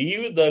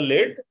leave the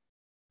lid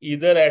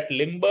either at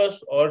limbus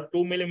or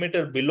 2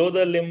 millimeter below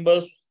the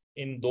limbus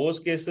in those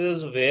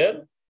cases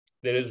where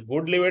there is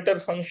good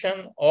levator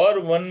function,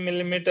 or 1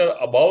 millimeter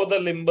above the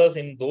limbus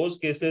in those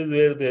cases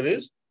where there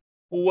is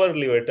poor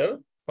levator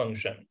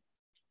function.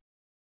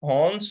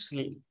 Horns,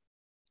 2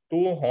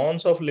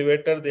 horns of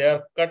levator, they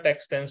are cut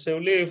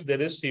extensively if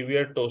there is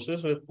severe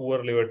ptosis with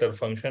poor levator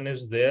function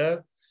is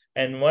there.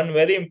 And one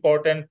very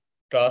important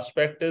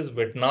aspect is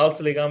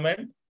Whitnall's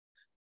ligament.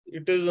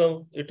 It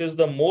is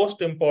the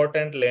most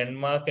important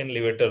landmark in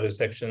levator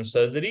resection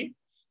surgery.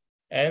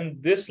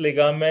 And this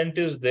ligament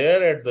is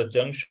there at the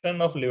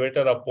junction of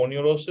levator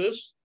aponeurosis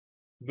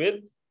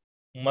with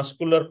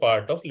muscular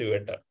part of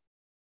levator.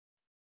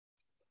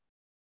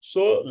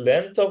 So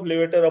length of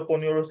levator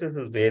aponeurosis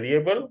is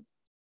variable,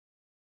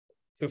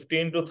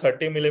 15 to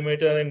 30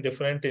 millimeter in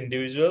different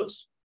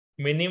individuals.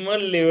 Minimal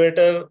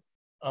levator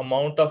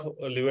amount of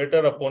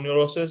levator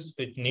aponeurosis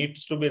which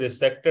needs to be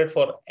resected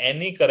for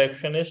any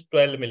correction is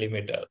 12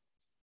 millimeter.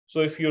 So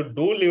if you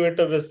do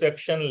levator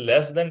resection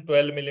less than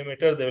 12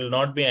 millimeter, there will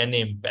not be any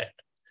impact.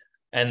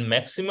 And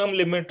maximum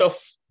limit of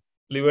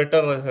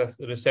levator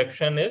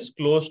resection is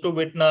close to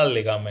Whitnall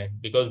ligament,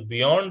 because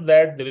beyond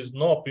that there is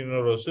no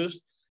aponeurosis.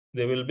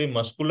 There will be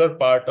muscular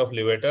part of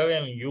levator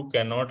and you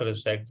cannot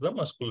resect the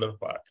muscular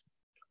part.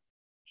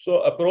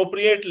 So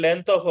appropriate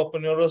length of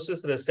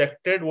aponeurosis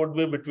resected would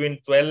be between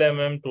 12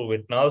 mm to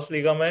Whitnall's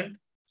ligament.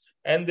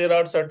 And there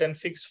are certain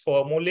fixed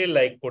formulae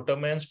like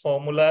Potamann's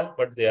formula,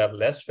 but they are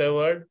less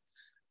favored.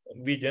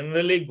 We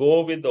generally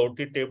go with the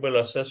OT table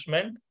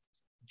assessment.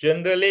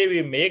 Generally,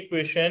 we make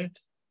patient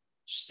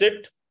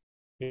sit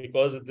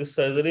because this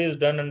surgery is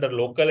done under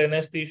local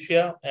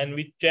anesthesia, and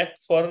we check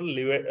for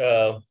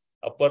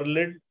upper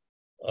lid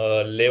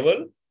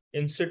level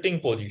in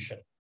sitting position.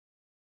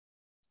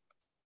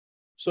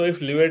 So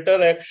if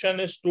levator action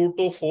is 2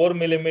 to 4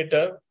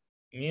 millimeter,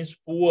 means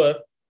poor,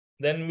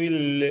 then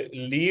we'll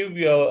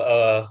leave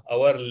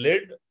our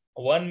lid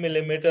 1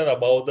 millimeter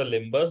above the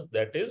limbus,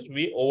 that is,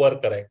 we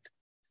overcorrect.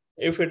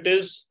 If it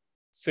is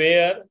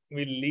fair,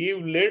 we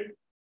leave lid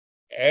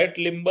at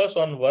limbus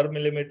on 1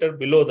 millimeter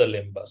below the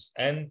limbus.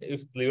 And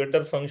if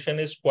levator function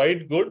is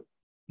quite good,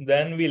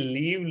 then we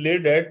leave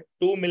lid at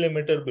 2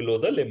 millimeter below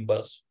the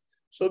limbus.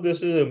 So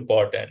this is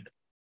important.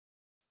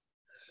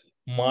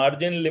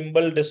 Margin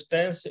limbal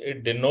distance,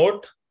 it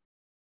denote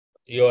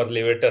your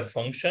levator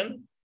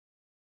function,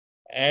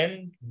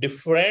 and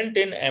different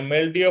in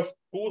MLD of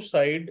two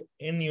side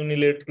in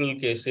unilateral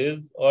cases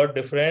or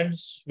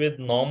difference with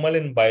normal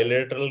in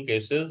bilateral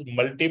cases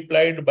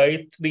multiplied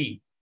by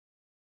 3.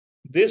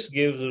 This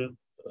will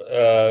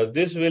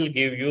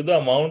give you the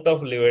amount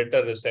of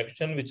levator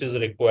resection which is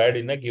required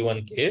in a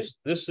given case.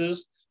 This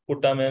is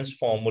Potamann's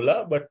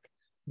formula, but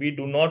we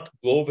do not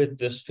go with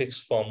this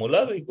fixed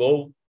formula. We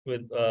go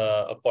with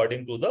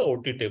according to the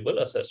OT table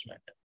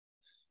assessment.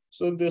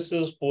 So this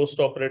is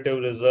post-operative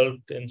result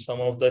in some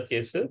of the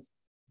cases.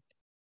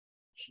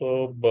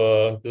 So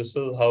this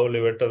is how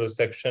levator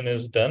resection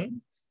is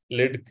done.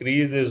 Lid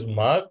crease is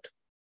marked.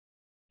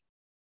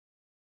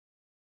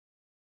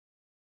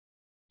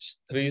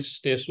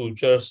 3-stay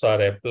sutures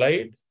are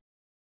applied.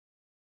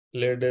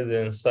 Lid is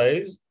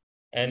incised.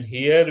 And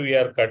here we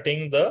are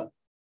cutting the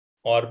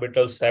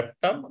orbital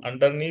septum.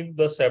 Underneath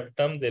the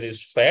septum, there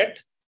is fat.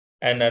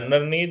 And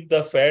underneath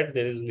the fat,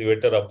 there is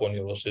levator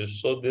aponeurosis.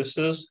 So this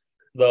is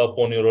the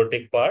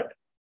aponeurotic part.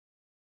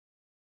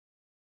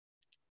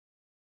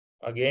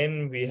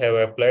 Again, we have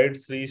applied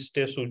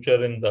 3-stay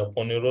suture in the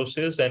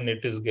aponeurosis, and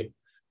it is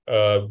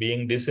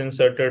being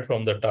disinserted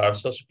from the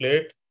tarsus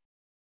plate.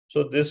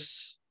 So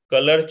this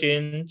color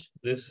change,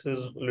 this is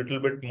a little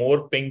bit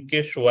more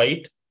pinkish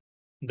white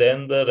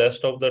than the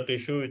rest of the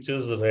tissue, which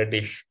is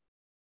reddish.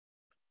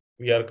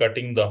 We are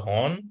cutting the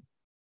horn,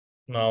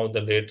 now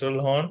the lateral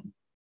horn,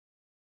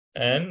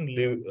 and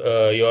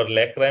your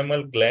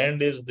lacrimal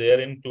gland is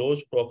there in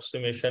close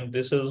proximation.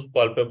 This is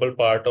palpable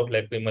part of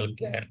lacrimal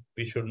gland.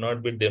 We should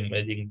not be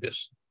damaging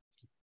this.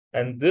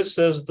 And this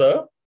is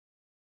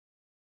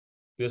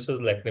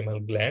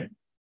lacrimal gland.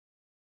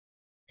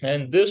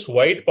 And this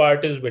white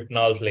part is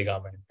Whitnall's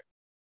ligament.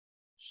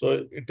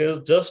 So it is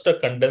just a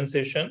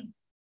condensation.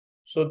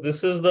 So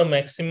this is the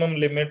maximum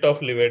limit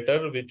of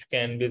levator which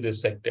can be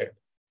resected.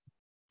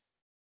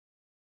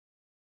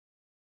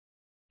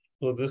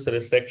 So this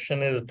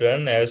resection is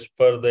done as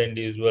per the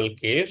individual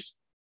case,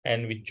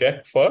 and we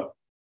check for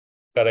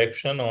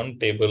correction on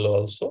table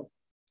also.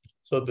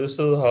 So this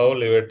is how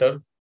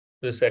levator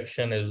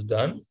resection is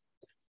done.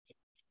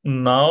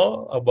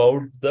 Now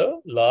about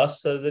the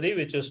last surgery,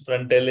 which is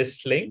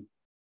frontalis sling.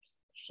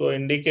 So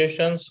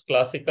indications,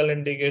 classical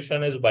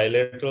indication is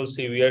bilateral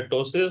severe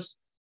ptosis.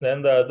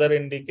 Then the other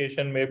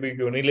indication may be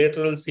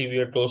unilateral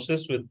severe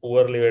ptosis with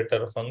poor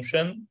levator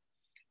function.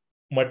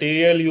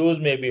 Material used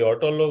may be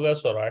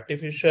autologous or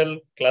artificial.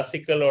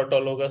 Classical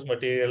autologous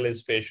material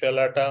is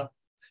fasciolata.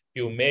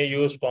 You may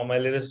use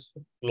pomalyris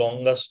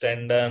longus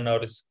tendon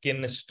or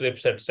skin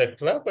strips,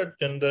 etc. But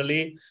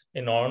generally,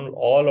 in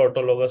all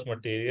autologous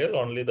material,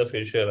 only the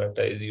fasciolata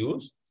is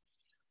used.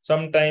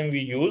 Sometimes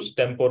we use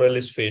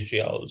temporalis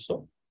fascia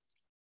also.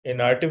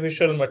 In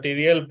artificial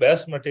material,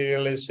 best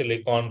material is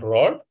silicone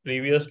rod.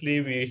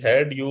 Previously, we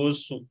had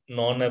used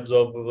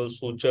non-absorbable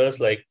sutures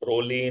like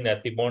Prolene,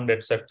 Ethibond,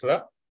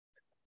 etc.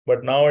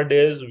 But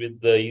nowadays,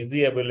 with the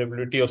easy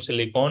availability of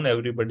silicone,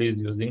 everybody is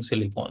using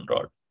silicone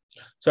rod.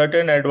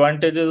 Certain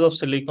advantages of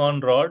silicone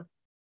rod: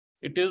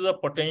 it is a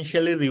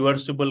potentially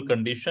reversible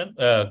condition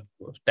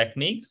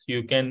technique.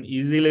 You can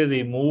easily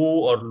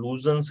remove or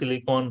loosen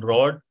silicone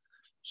rod.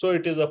 So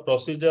it is a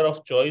procedure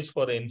of choice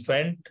for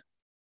infant,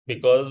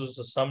 because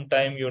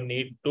sometimes you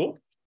need to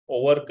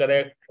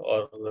overcorrect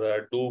or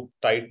do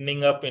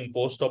tightening up in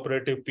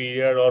post-operative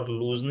period or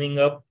loosening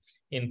up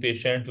in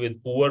patient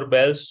with poor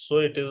bowels. So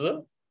it is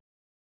a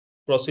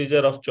procedure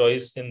of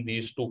choice in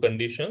these two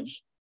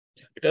conditions.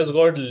 It has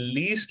got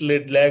least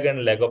lid lag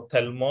and leg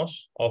ophthalmos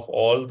of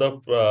all the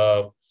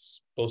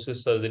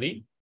ptosis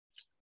surgery.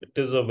 It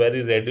is a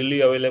very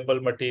readily available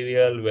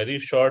material, very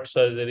short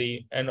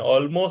surgery, and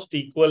almost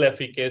equal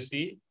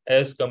efficacy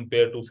as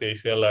compared to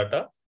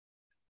fasciolata.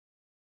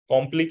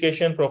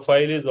 Complication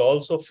profile is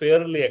also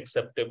fairly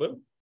acceptable,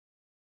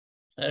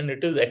 and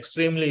it is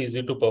extremely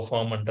easy to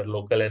perform under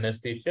local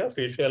anesthesia.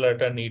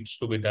 Fasciolata needs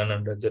to be done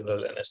under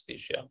general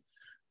anesthesia.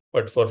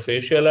 But for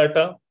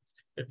fasciolata,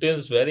 It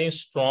is very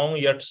strong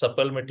yet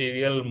supple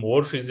material,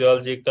 more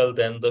physiological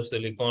than the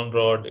silicon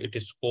rod. It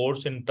is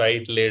coarse in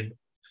tight lid,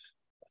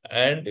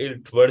 and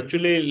it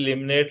virtually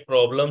eliminates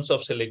problems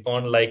of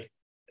silicon like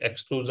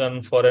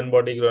extrusion, foreign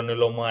body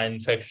granuloma,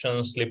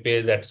 infection,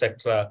 slippage,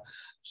 etc.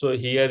 So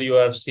here you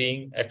are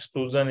seeing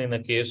extrusion in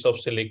a case of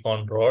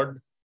silicon rod.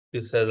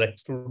 This has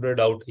extruded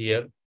out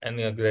here and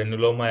a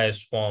granuloma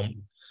is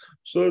formed.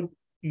 So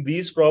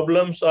these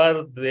problems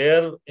are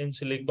there in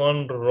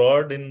silicon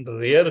rod in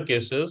rare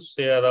cases,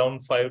 say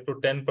around 5 to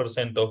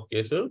 10% of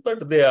cases,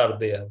 but they are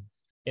there.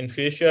 In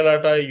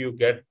fasciolata, you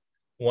get,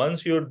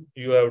 once you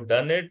have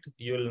done it,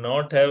 you will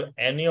not have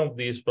any of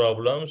these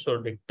problems.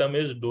 So dictum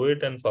is do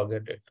it and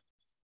forget it.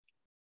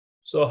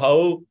 So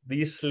how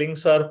these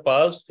slings are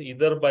passed?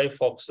 Either by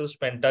Fox's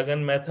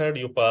pentagon method,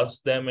 you pass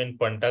them in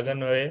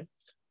pentagon way,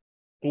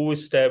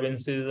 2-stab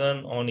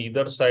incision on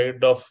either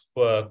side of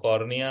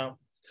cornea,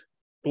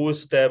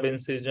 2-stab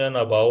incision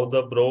above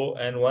the brow,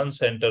 and 1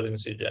 center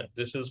incision.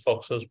 This is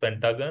Fox's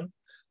pentagon.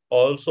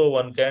 Also,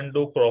 one can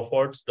do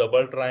Crawford's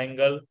double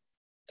triangle,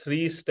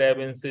 3-stab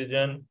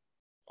incision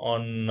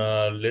on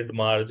lid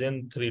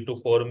margin 3 to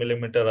 4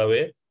 millimeter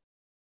away,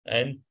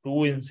 and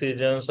 2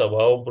 incisions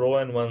above brow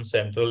and 1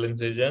 central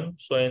incision.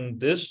 So in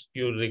this,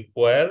 you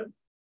require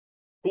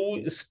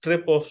 2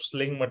 strip of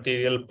sling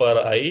material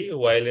per eye,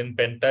 while in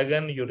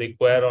pentagon, you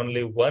require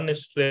only 1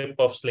 strip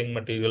of sling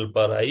material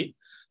per eye.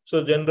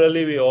 So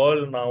generally, we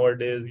all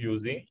nowadays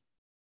using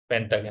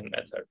pentagon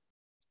method.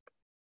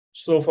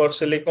 So for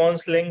silicone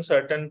sling,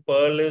 certain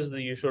pearl is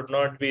you should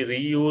not be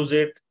reuse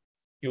it.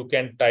 You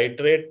can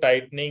titrate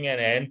tightening, and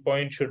end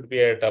point should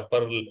be at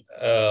upper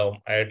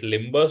at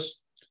limbus.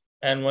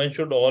 And one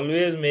should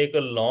always make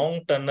a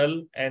long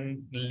tunnel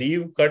and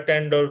leave cut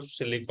end of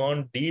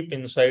silicone deep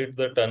inside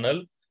the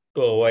tunnel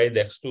to avoid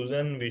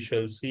extrusion. We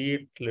shall see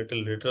it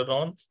little later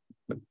on.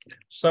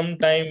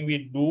 Sometime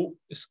we do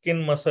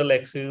skin muscle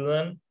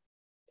excision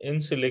in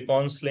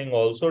silicone sling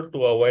also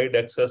to avoid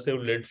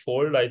excessive lid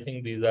fold. I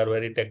think these are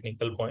very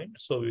technical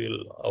points, so we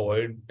will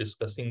avoid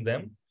discussing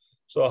them.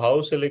 So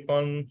how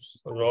silicone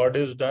rod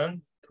is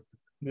done?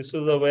 This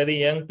is a very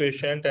young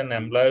patient and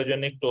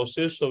embryogenic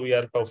ptosis. So we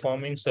are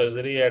performing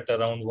surgery at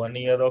around 1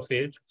 year of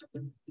age.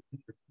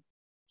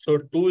 So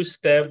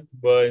 2-step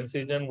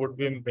incision would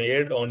be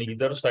made on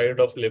either side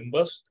of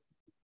limbus,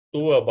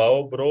 2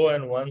 above brow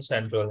and 1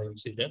 central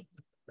incision.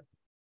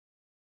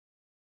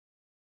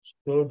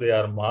 So they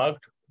are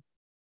marked.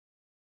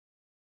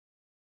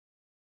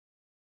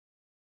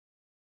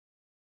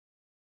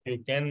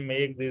 You can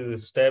make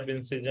this stab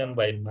incision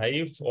by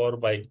knife or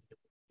by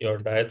your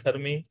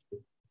diathermy.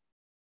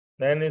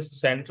 Then is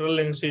central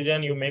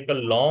incision, you make a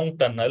long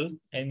tunnel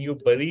and you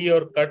bury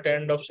your cut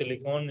end of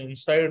silicone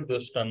inside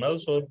this tunnel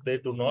so they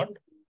do not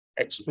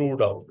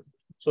extrude out.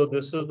 So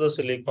this is the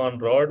silicone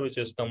rod which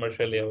is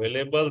commercially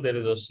available. There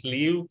is a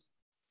sleeve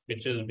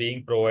which is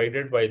being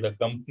provided by the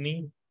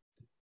company.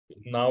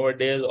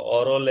 Nowadays,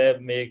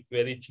 Orolab make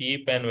very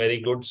cheap and very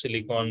good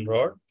silicone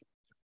rod.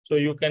 So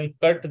you can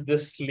cut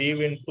this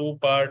sleeve in 2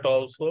 parts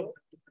also.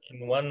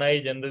 In one eye,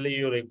 generally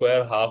you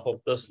require half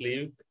of the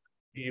sleeve.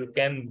 You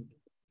can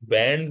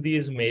bend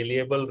these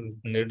malleable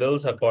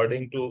needles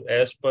according to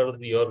as per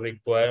your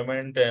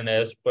requirement and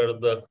as per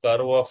the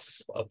curve of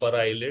upper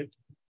eyelid,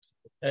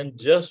 and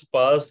just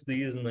pass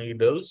these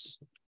needles.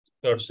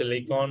 Your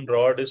silicone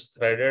rod is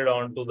threaded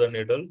onto the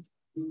needle.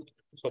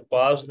 So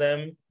pass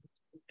them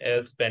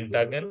as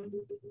pentagon.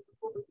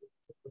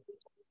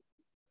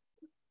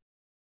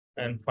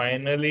 And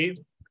finally,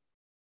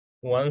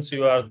 once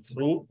you are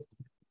through,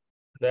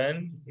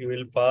 then you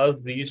will pass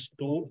these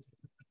 2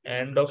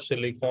 end of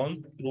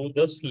silicone through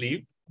the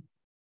sleeve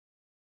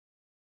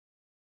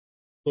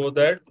so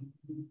that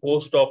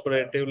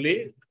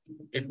post-operatively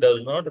it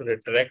does not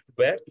retract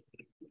back.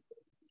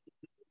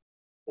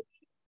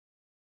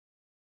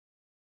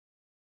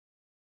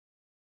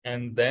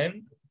 And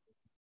then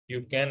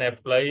you can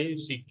apply,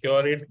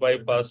 secure it by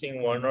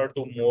passing 1 or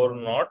 2 more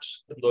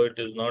knots, though it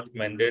is not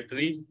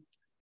mandatory.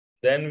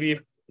 Then we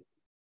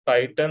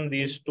tighten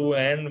these 2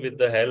 ends with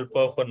the help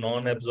of a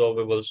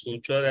non-absorbable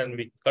suture, and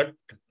we cut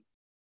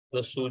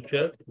the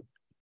suture,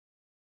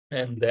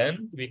 and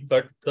then we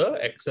cut the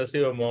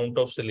excessive amount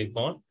of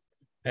silicone,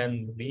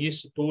 and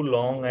these 2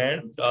 long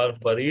ends are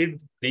buried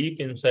deep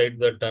inside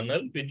the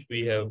tunnel which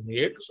we have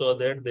made so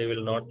that there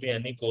will not be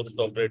any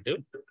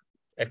post-operative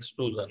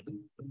extrusion.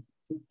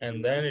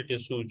 And then it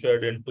is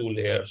sutured in 2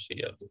 layers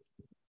here.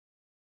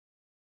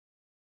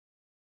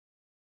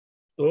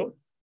 So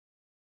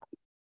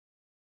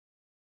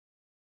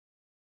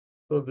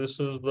this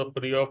is the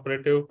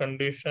preoperative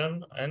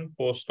condition and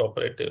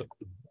post-operative.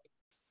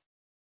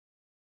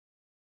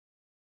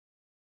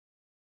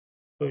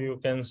 So you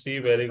can see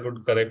very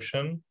good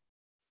correction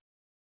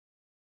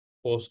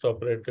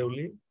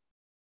post-operatively.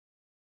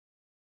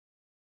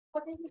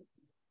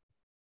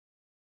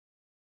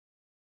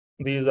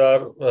 These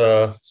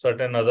are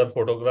certain other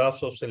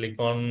photographs of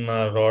silicone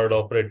rod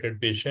operated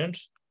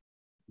patients.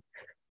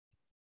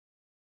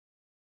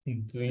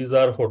 These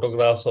are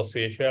photographs of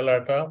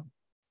fasciolata.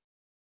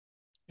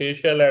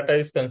 Fascia lata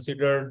is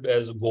considered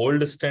as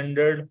gold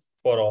standard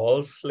for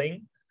all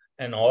sling,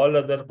 and all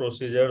other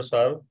procedures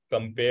are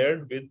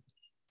compared with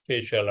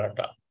fascia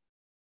lata.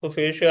 So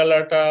fascia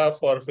lata,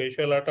 for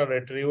fascia lata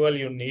retrieval,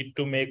 you need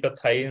to make a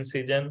thigh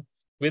incision.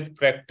 With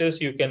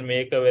practice, you can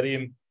make a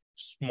very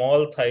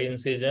small thigh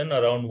incision,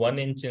 around 1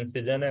 inch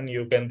incision, and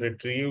you can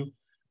retrieve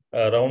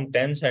around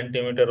 10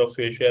 centimeter of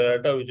fascia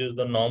lata, which is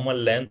the normal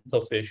length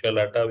of fascia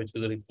lata, which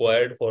is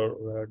required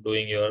for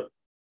doing your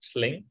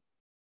sling.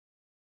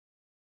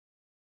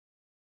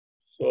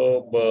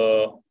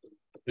 So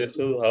this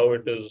is how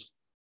it is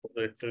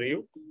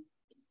retrieved.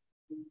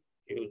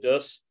 You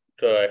just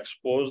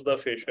expose the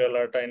fascia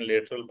lata in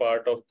lateral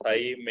part of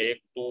thigh,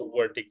 make 2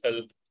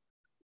 vertical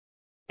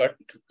cut,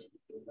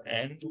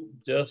 and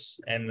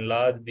just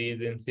enlarge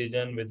these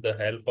incision with the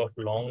help of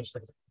long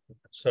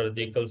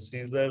surgical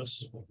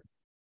scissors.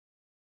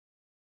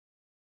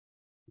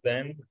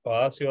 Then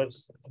pass your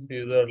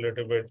scissor a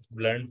little bit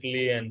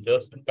bluntly and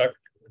just cut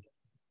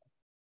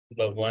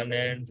the one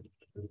end.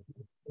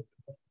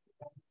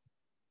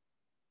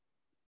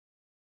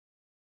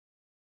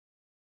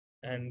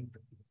 And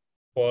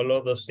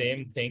follow the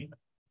same thing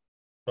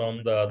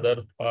from the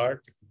other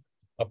part,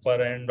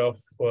 upper end of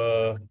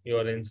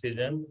your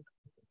incision.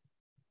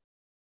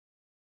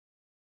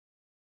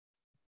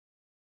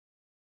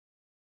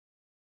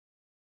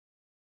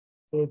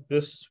 So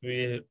this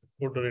we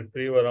could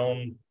retrieve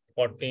around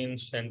 14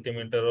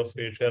 centimeter of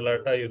fascia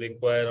lata. You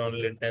require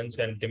only 10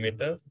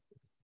 centimeter.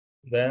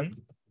 Then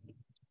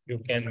you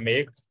can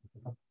make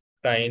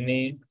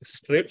tiny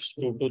strips,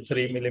 2 to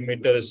 3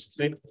 millimeter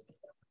strip.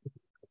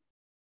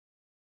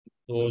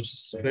 Those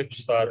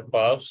strips are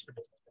passed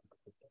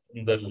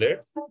in the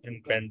lid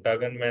in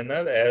pentagon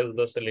manner as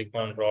the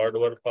silicone rod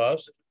were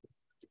passed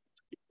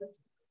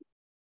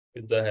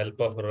with the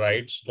help of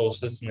right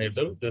Ptosis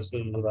needle. This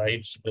is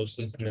right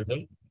Ptosis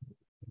needle.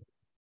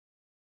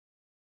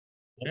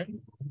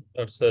 And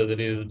that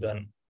surgery is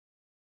done.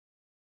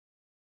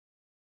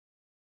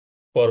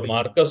 For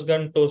Marcus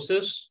gun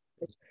ptosis,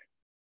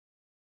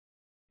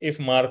 if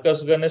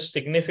Marcus gun is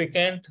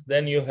significant,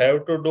 then you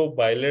have to do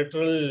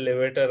bilateral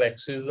levator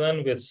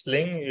excision with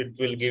sling. It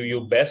will give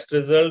you best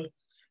result.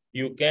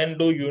 You can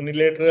do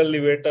unilateral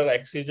levator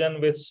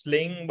excision with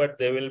sling, but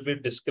there will be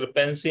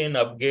discrepancy in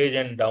up gauge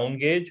and down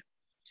gauge.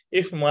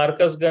 If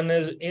Marcus gun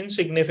is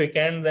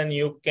insignificant, then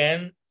you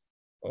can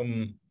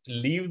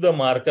leave the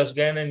Marcus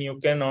gun and you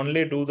can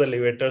only do the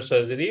levator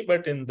surgery.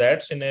 But in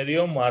that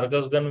scenario,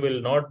 Marcus gun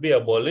will not be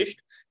abolished.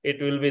 It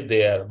will be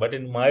there. But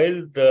in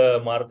mild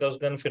Marcus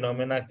gun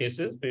phenomena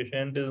cases,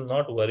 patient is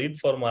not worried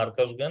for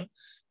Marcus gun.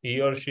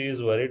 He or she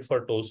is worried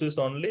for ptosis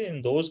only.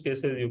 In those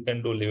cases, you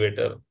can do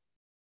levator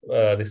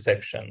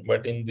resection.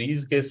 But in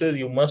these cases,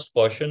 you must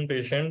caution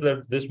patient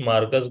that this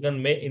Marcus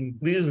gun may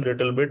increase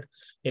little bit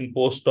in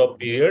post-op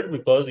period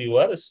because you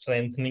are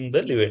strengthening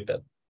the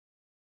levator.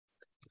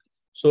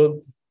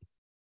 So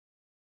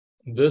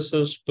this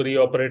is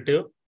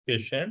preoperative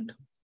patient.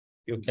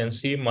 You can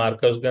see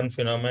Marcus gun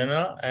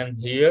phenomena, and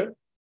here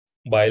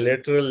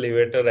bilateral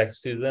levator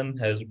excision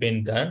has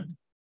been done.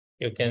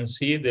 You can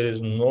see there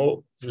is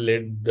no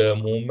lid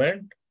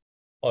movement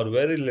or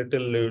very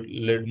little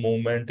lid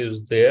movement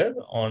is there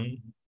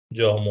on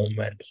jaw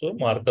movement. So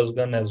Marcus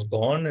gun has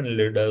gone and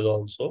lid has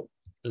also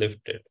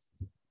lifted.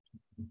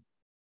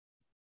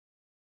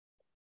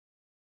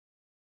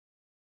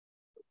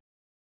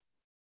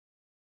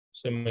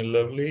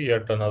 Similarly,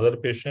 yet another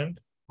patient,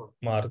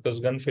 Marcus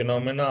gun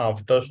phenomena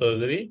after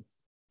surgery,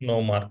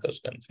 no Marcus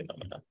gun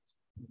phenomena.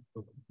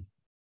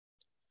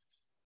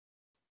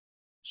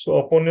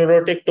 So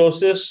aponeurotic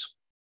ptosis,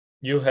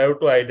 you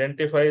have to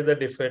identify the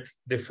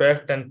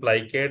defect and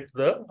placate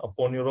the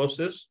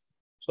aponeurosis.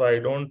 So I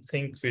don't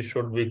think we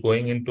should be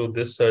going into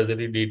this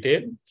surgery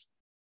detail.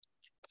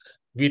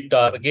 We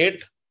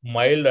target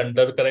mild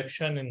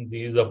undercorrection in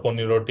these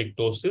aponeurotic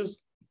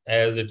ptosis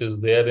as it is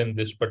there in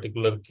this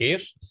particular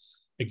case,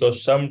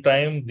 because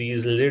sometimes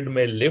these lid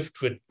may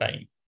lift with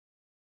time.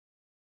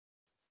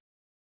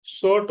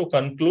 So to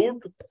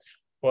conclude,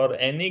 for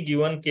any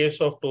given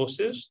case of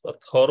ptosis, a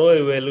thorough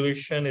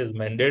evaluation is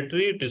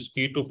mandatory. It is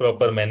key to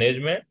proper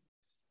management,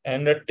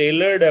 and a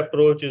tailored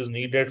approach is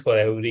needed for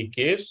every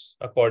case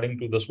according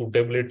to the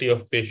suitability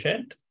of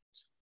patient.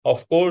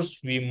 Of course,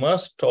 we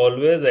must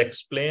always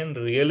explain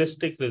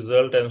realistic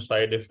result and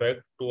side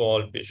effect to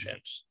all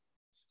patients.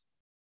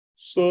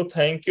 So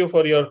thank you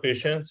for your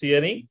patience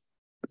hearing.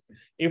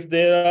 If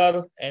there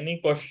are any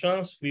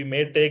questions, we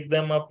may take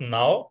them up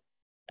now.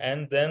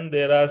 And then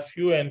there are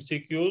few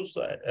MCQs.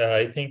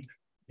 I think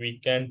we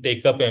can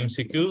take up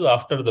MCQs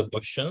after the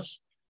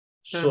questions.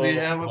 So we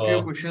have a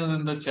few questions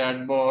in the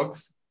chat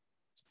box.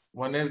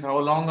 One is, how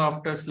long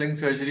after sling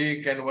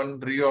surgery can one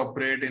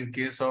reoperate in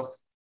case of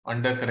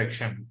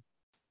undercorrection?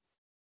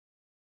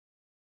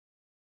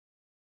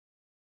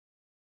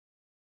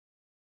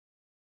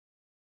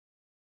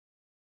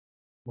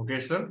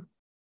 Mukesh sir?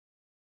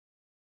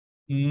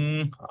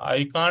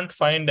 I can't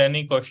find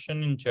any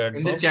question in chat box.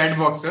 In the chat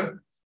box,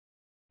 sir.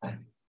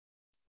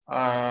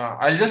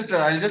 I'll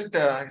just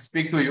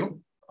speak to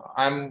you.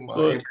 I'm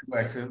So, able to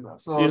access.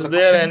 So is the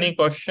there question any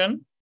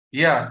question?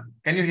 Yeah.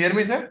 Can you hear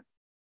me, sir?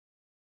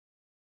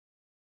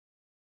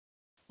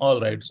 All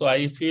right. So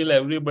I feel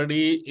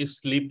everybody is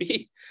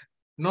sleepy.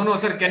 No, no,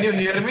 sir. Can you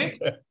hear me?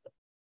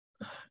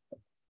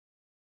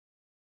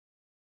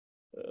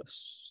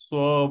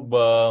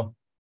 So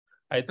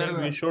I think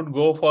we should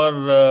go for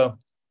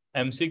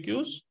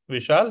MCQs.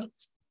 Vishal?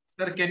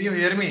 Sir, can you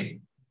hear me?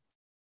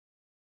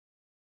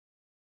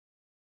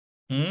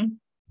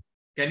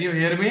 Can you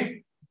hear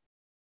me?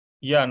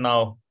 Yeah,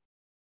 now.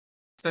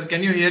 Sir,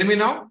 can you hear me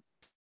now?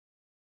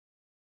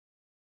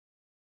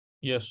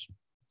 Yes.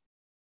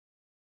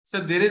 Sir,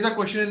 there is a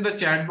question in the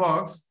chat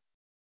box.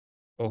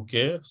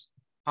 Okay.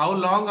 How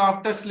long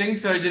after sling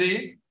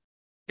surgery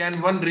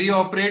can one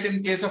reoperate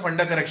in case of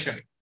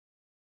undercorrection?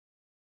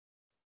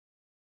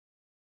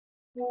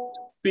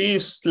 See,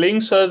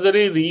 sling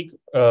surgery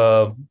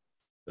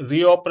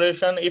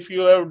reoperation, if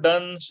you have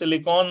done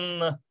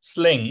silicone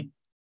sling,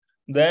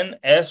 then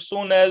as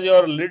soon as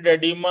your lid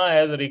edema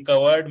has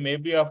recovered,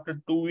 maybe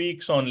after 2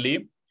 weeks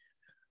only,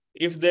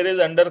 if there is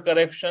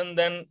undercorrection,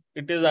 then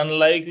it is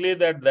unlikely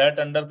that that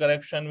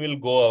undercorrection will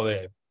go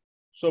away.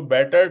 So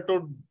better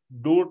to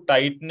do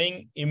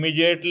tightening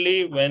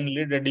immediately when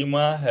lid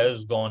edema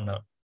has gone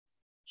up.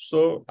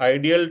 So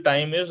ideal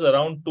time is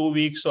around 2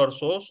 weeks or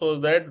so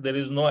that there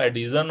is no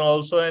adhesion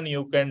also and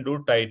you can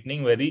do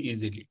tightening very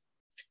easily.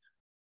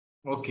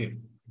 Okay.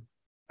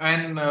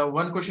 And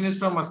one question is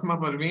from Asma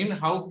Parveen.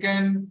 How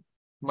can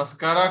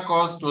mascara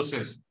cause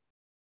ptosis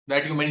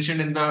that you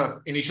mentioned in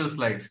the initial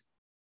slides?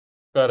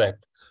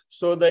 Correct.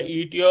 So the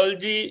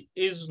etiology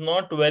is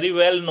not very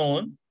well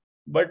known,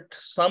 but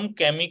some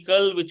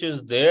chemical which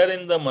is there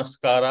in the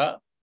mascara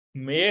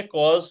may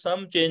cause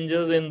some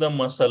changes in the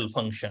muscle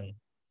function.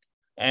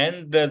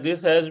 And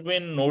this has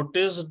been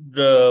noticed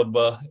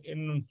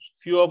in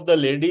few of the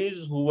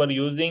ladies who were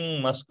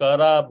using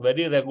mascara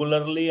very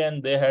regularly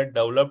and they had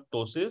developed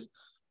ptosis.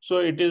 So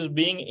it is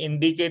being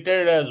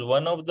indicated as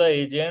one of the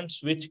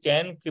agents which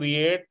can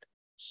create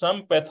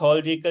some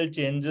pathological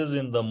changes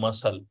in the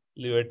muscle,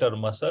 levator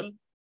muscle,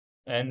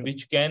 and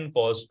which can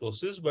cause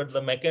ptosis, but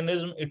the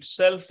mechanism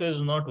itself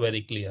is not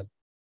very clear.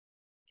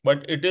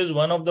 But it is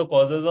one of the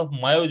causes of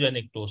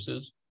myogenic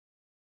ptosis.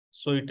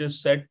 So it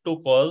is said to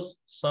cause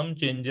some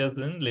changes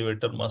in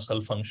levator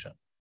muscle function.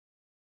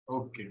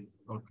 Okay.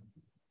 Okay.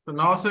 So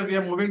now, sir, we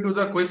are moving to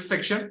the quiz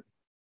section.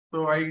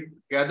 So I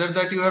gather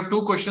that you have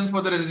 2 questions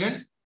for the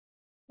residents.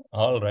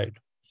 All right.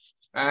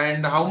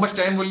 And how much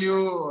time will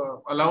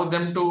you allow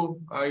them to,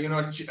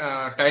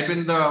 type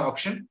in the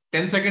option?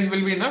 10 seconds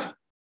will be enough?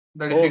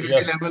 The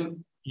difficulty level?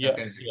 Yeah,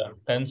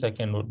 10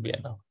 seconds would be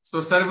enough.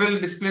 So sir will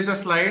display the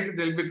slide.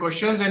 There will be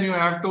questions and you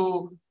have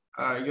to,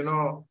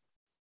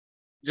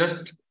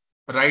 just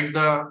write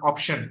the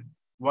option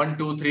 1,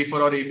 2, 3,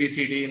 4 or A, B,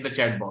 C, D in the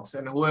chat box.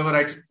 And whoever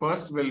writes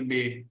first will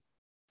be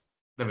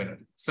the winner.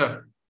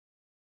 Sir.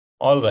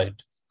 All right.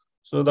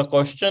 So the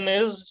question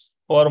is,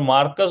 for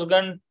Marcus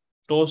gun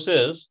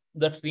ptosis,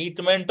 the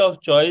treatment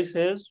of choice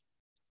is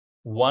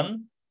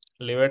 1,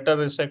 levator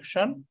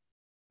resection.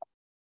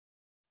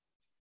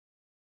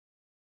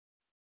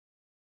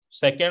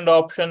 Second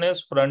option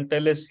is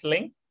frontalis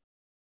sling.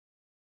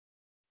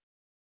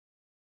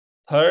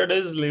 Third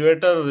is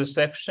levator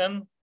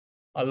resection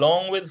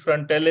along with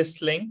frontalis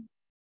sling.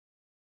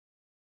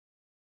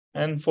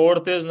 And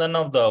fourth is none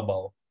of the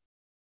above.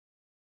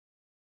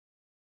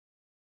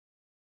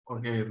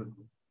 Okay.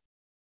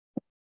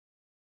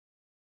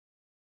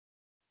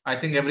 I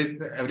think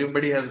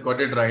everybody has got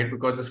it right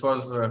because this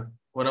was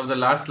one of the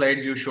last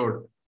slides you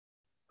showed,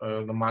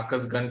 the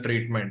Marcus gun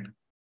treatment.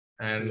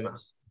 And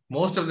yes,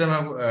 most of them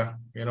have,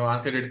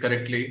 answered it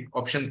correctly.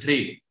 Option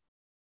 3.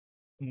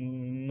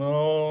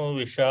 No,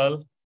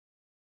 Vishal.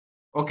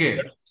 Okay.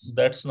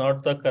 That's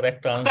not the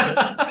correct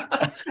answer.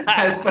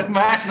 As per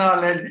my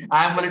knowledge,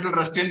 I am a little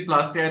rusty in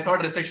plastic. I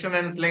thought resection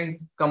and sling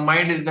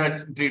combined is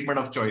the treatment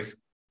of choice.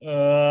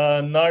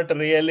 Not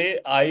really.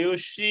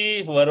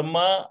 Ayushi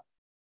Verma.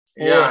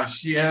 Yeah,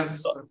 she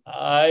has.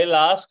 I'll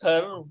ask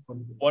her.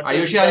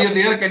 Ayushi, are you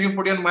there? Can you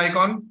put your mic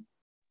on?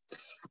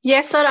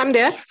 Yes, sir, I'm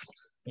there.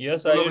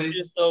 Yes,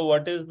 Ayushi. So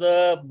what is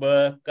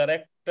the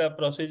correct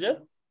procedure?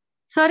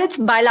 Sir, it's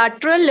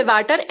bilateral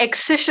levator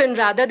excision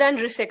rather than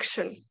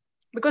resection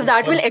because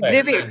that will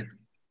aggravate.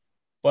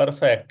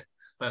 Perfect.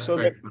 So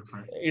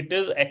it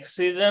is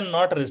excision,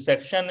 not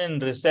resection. In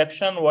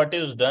resection, what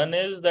is done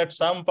is that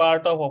some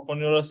part of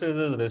aponeurosis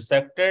is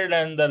resected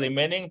and the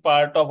remaining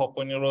part of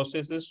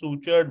aponeurosis is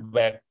sutured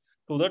back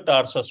to the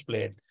tarsus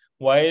plate.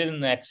 While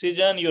in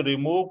excision, you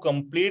remove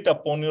complete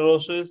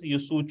aponeurosis, you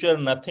suture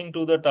nothing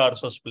to the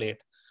tarsus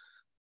plate.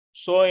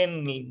 So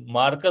in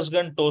Marcus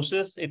gun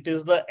ptosis, it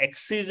is the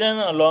excision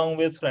along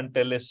with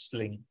frontalis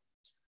sling.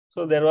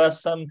 So there was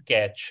some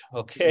catch.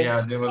 Okay. Yeah,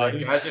 there was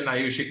a catch and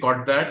Ayushi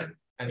caught that.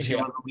 And she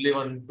was the only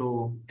one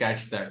to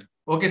catch that.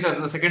 Okay, sir.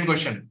 The second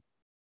question.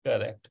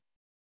 Correct.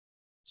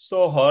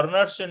 So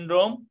Horner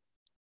syndrome,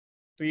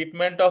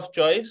 treatment of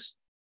choice,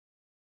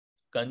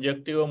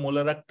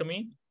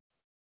 conjunctivomulerectomy,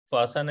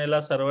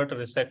 Fasanella servate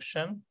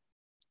resection,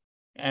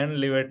 and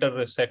levator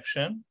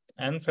resection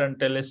and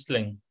frontalis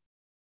sling.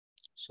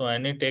 So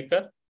any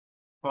taker?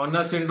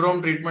 Horner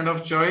syndrome treatment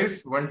of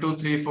choice 1, 2,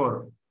 3,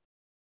 4.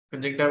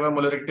 Conjunctiva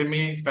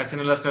molarectomy,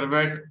 fascicular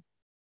servette,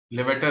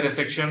 levator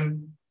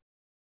resection,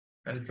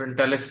 and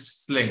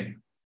frontalis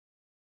sling.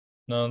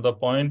 Now the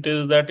point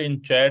is that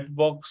in chat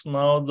box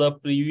now the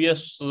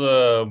previous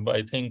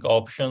I think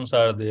options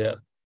are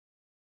there.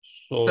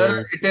 So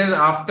sir, it is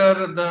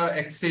after the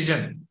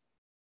excision.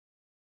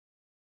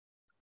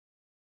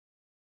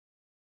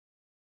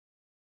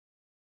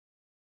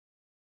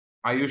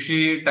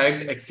 Ayushi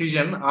typed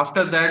excision.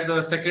 After that,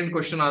 the second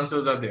question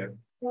answers are there.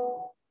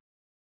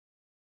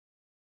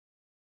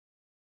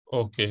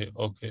 okay.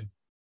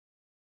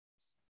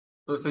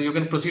 So you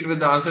can proceed with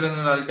the answer and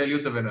then I'll tell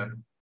you the winner.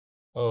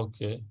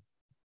 Okay.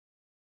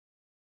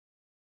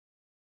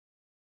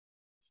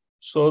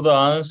 So the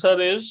answer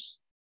is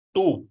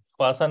 2,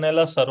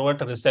 Fasanella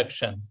servette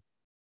resection.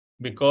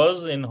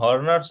 Because in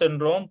Horner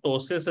syndrome,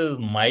 ptosis is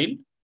mild,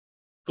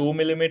 2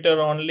 millimeter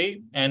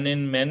only, and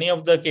in many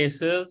of the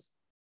cases,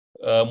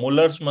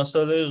 Muller's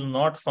muscle is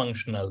not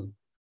functional.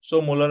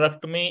 So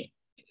mullerectomy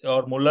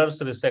or Muller's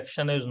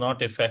resection is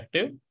not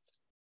effective.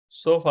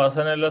 So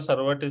Fasanella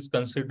servette is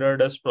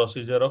considered as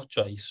procedure of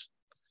choice.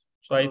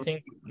 So I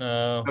think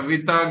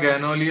Kavita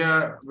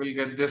Ganolia will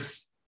get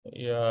this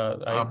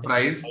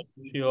prize.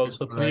 She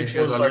also she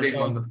has already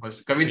won the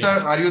first. Kavita,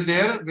 yeah. Are you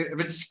there?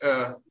 Which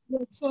yes,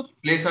 sir.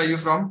 Place are you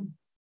from?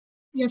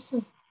 Yes,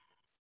 sir.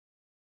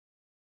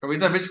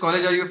 Kavita, which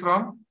college are you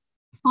from?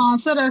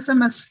 Sir,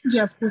 SMS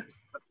Jaipur.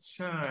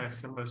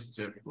 SMS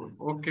Jaipur.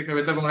 Okay,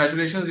 Kavita,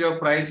 congratulations. Your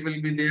prize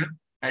will be there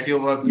at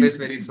your workplace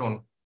very soon.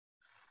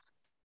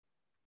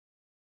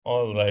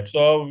 All right.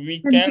 So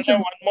we can have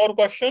one more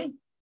question.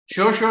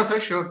 Sure, sir.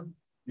 Sure.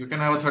 You can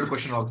have a third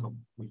question also.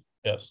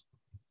 Yes.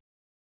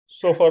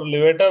 So for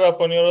levator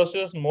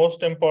aponeurosis,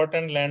 most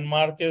important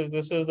landmark is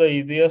this is the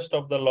easiest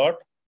of the lot.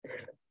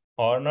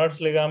 Horner's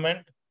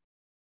ligament,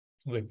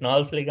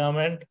 Whitnall's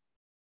ligament,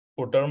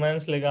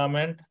 Futterman's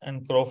ligament,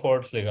 and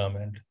Crawford's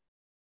ligament.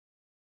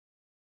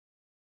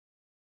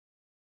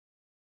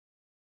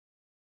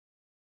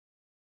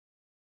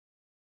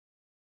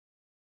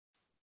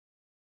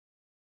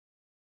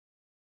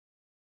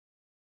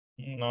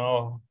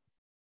 Now,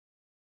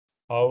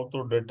 how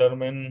to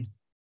determine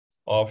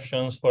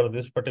options for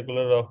this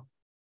particular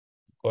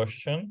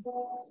question?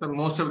 So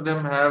most of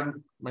them have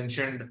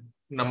mentioned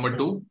number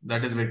 2,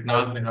 that is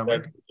Whitnall's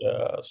ligament.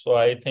 So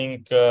I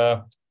think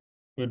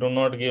we do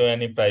not give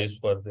any prize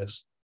for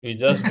this. We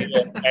just give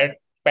a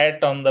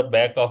pat on the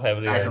back of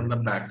everyone. Pat on the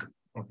back.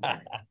 Okay.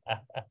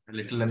 A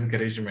little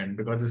encouragement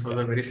because this was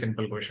a very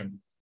simple question.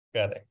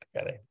 Correct.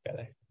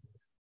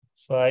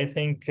 So I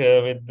think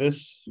with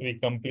this we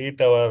complete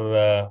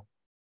our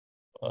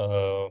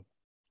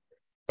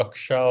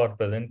Kaksha or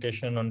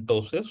presentation on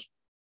ptosis.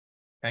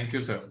 Thank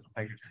you, sir.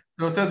 Thank you.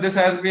 So, sir, this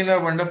has been a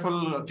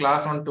wonderful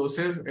class on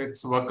ptosis.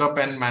 It's workup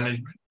and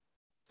management.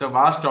 It's a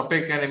vast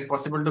topic and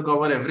impossible to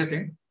cover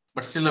everything,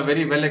 but still a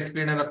very well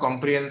explained and a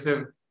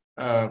comprehensive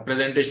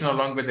presentation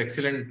along with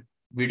excellent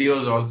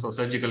videos also,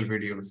 surgical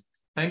videos.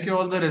 Thank you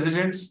all the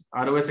residents,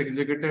 ROS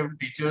executive,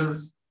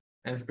 teachers,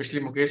 and especially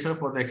Mukesh sir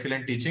for the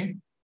excellent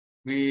teaching.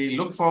 We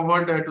look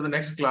forward to the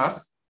next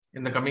class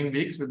in the coming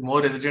weeks with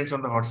more residents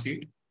on the hot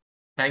seat.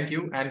 Thank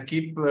you and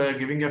keep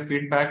giving your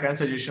feedback and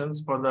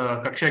suggestions for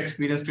the Kaksha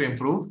experience to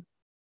improve.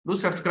 Do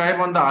subscribe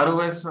on the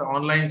ROS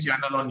online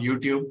channel on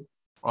YouTube.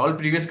 All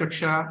previous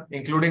Kaksha,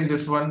 including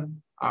this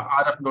one,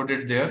 are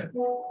uploaded there.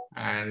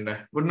 And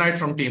good night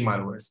from Team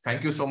ROS.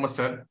 Thank you so much,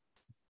 sir.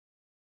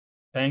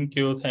 Thank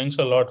you. Thanks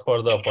a lot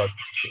for the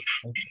opportunity.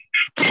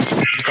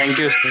 Thank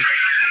you, sir.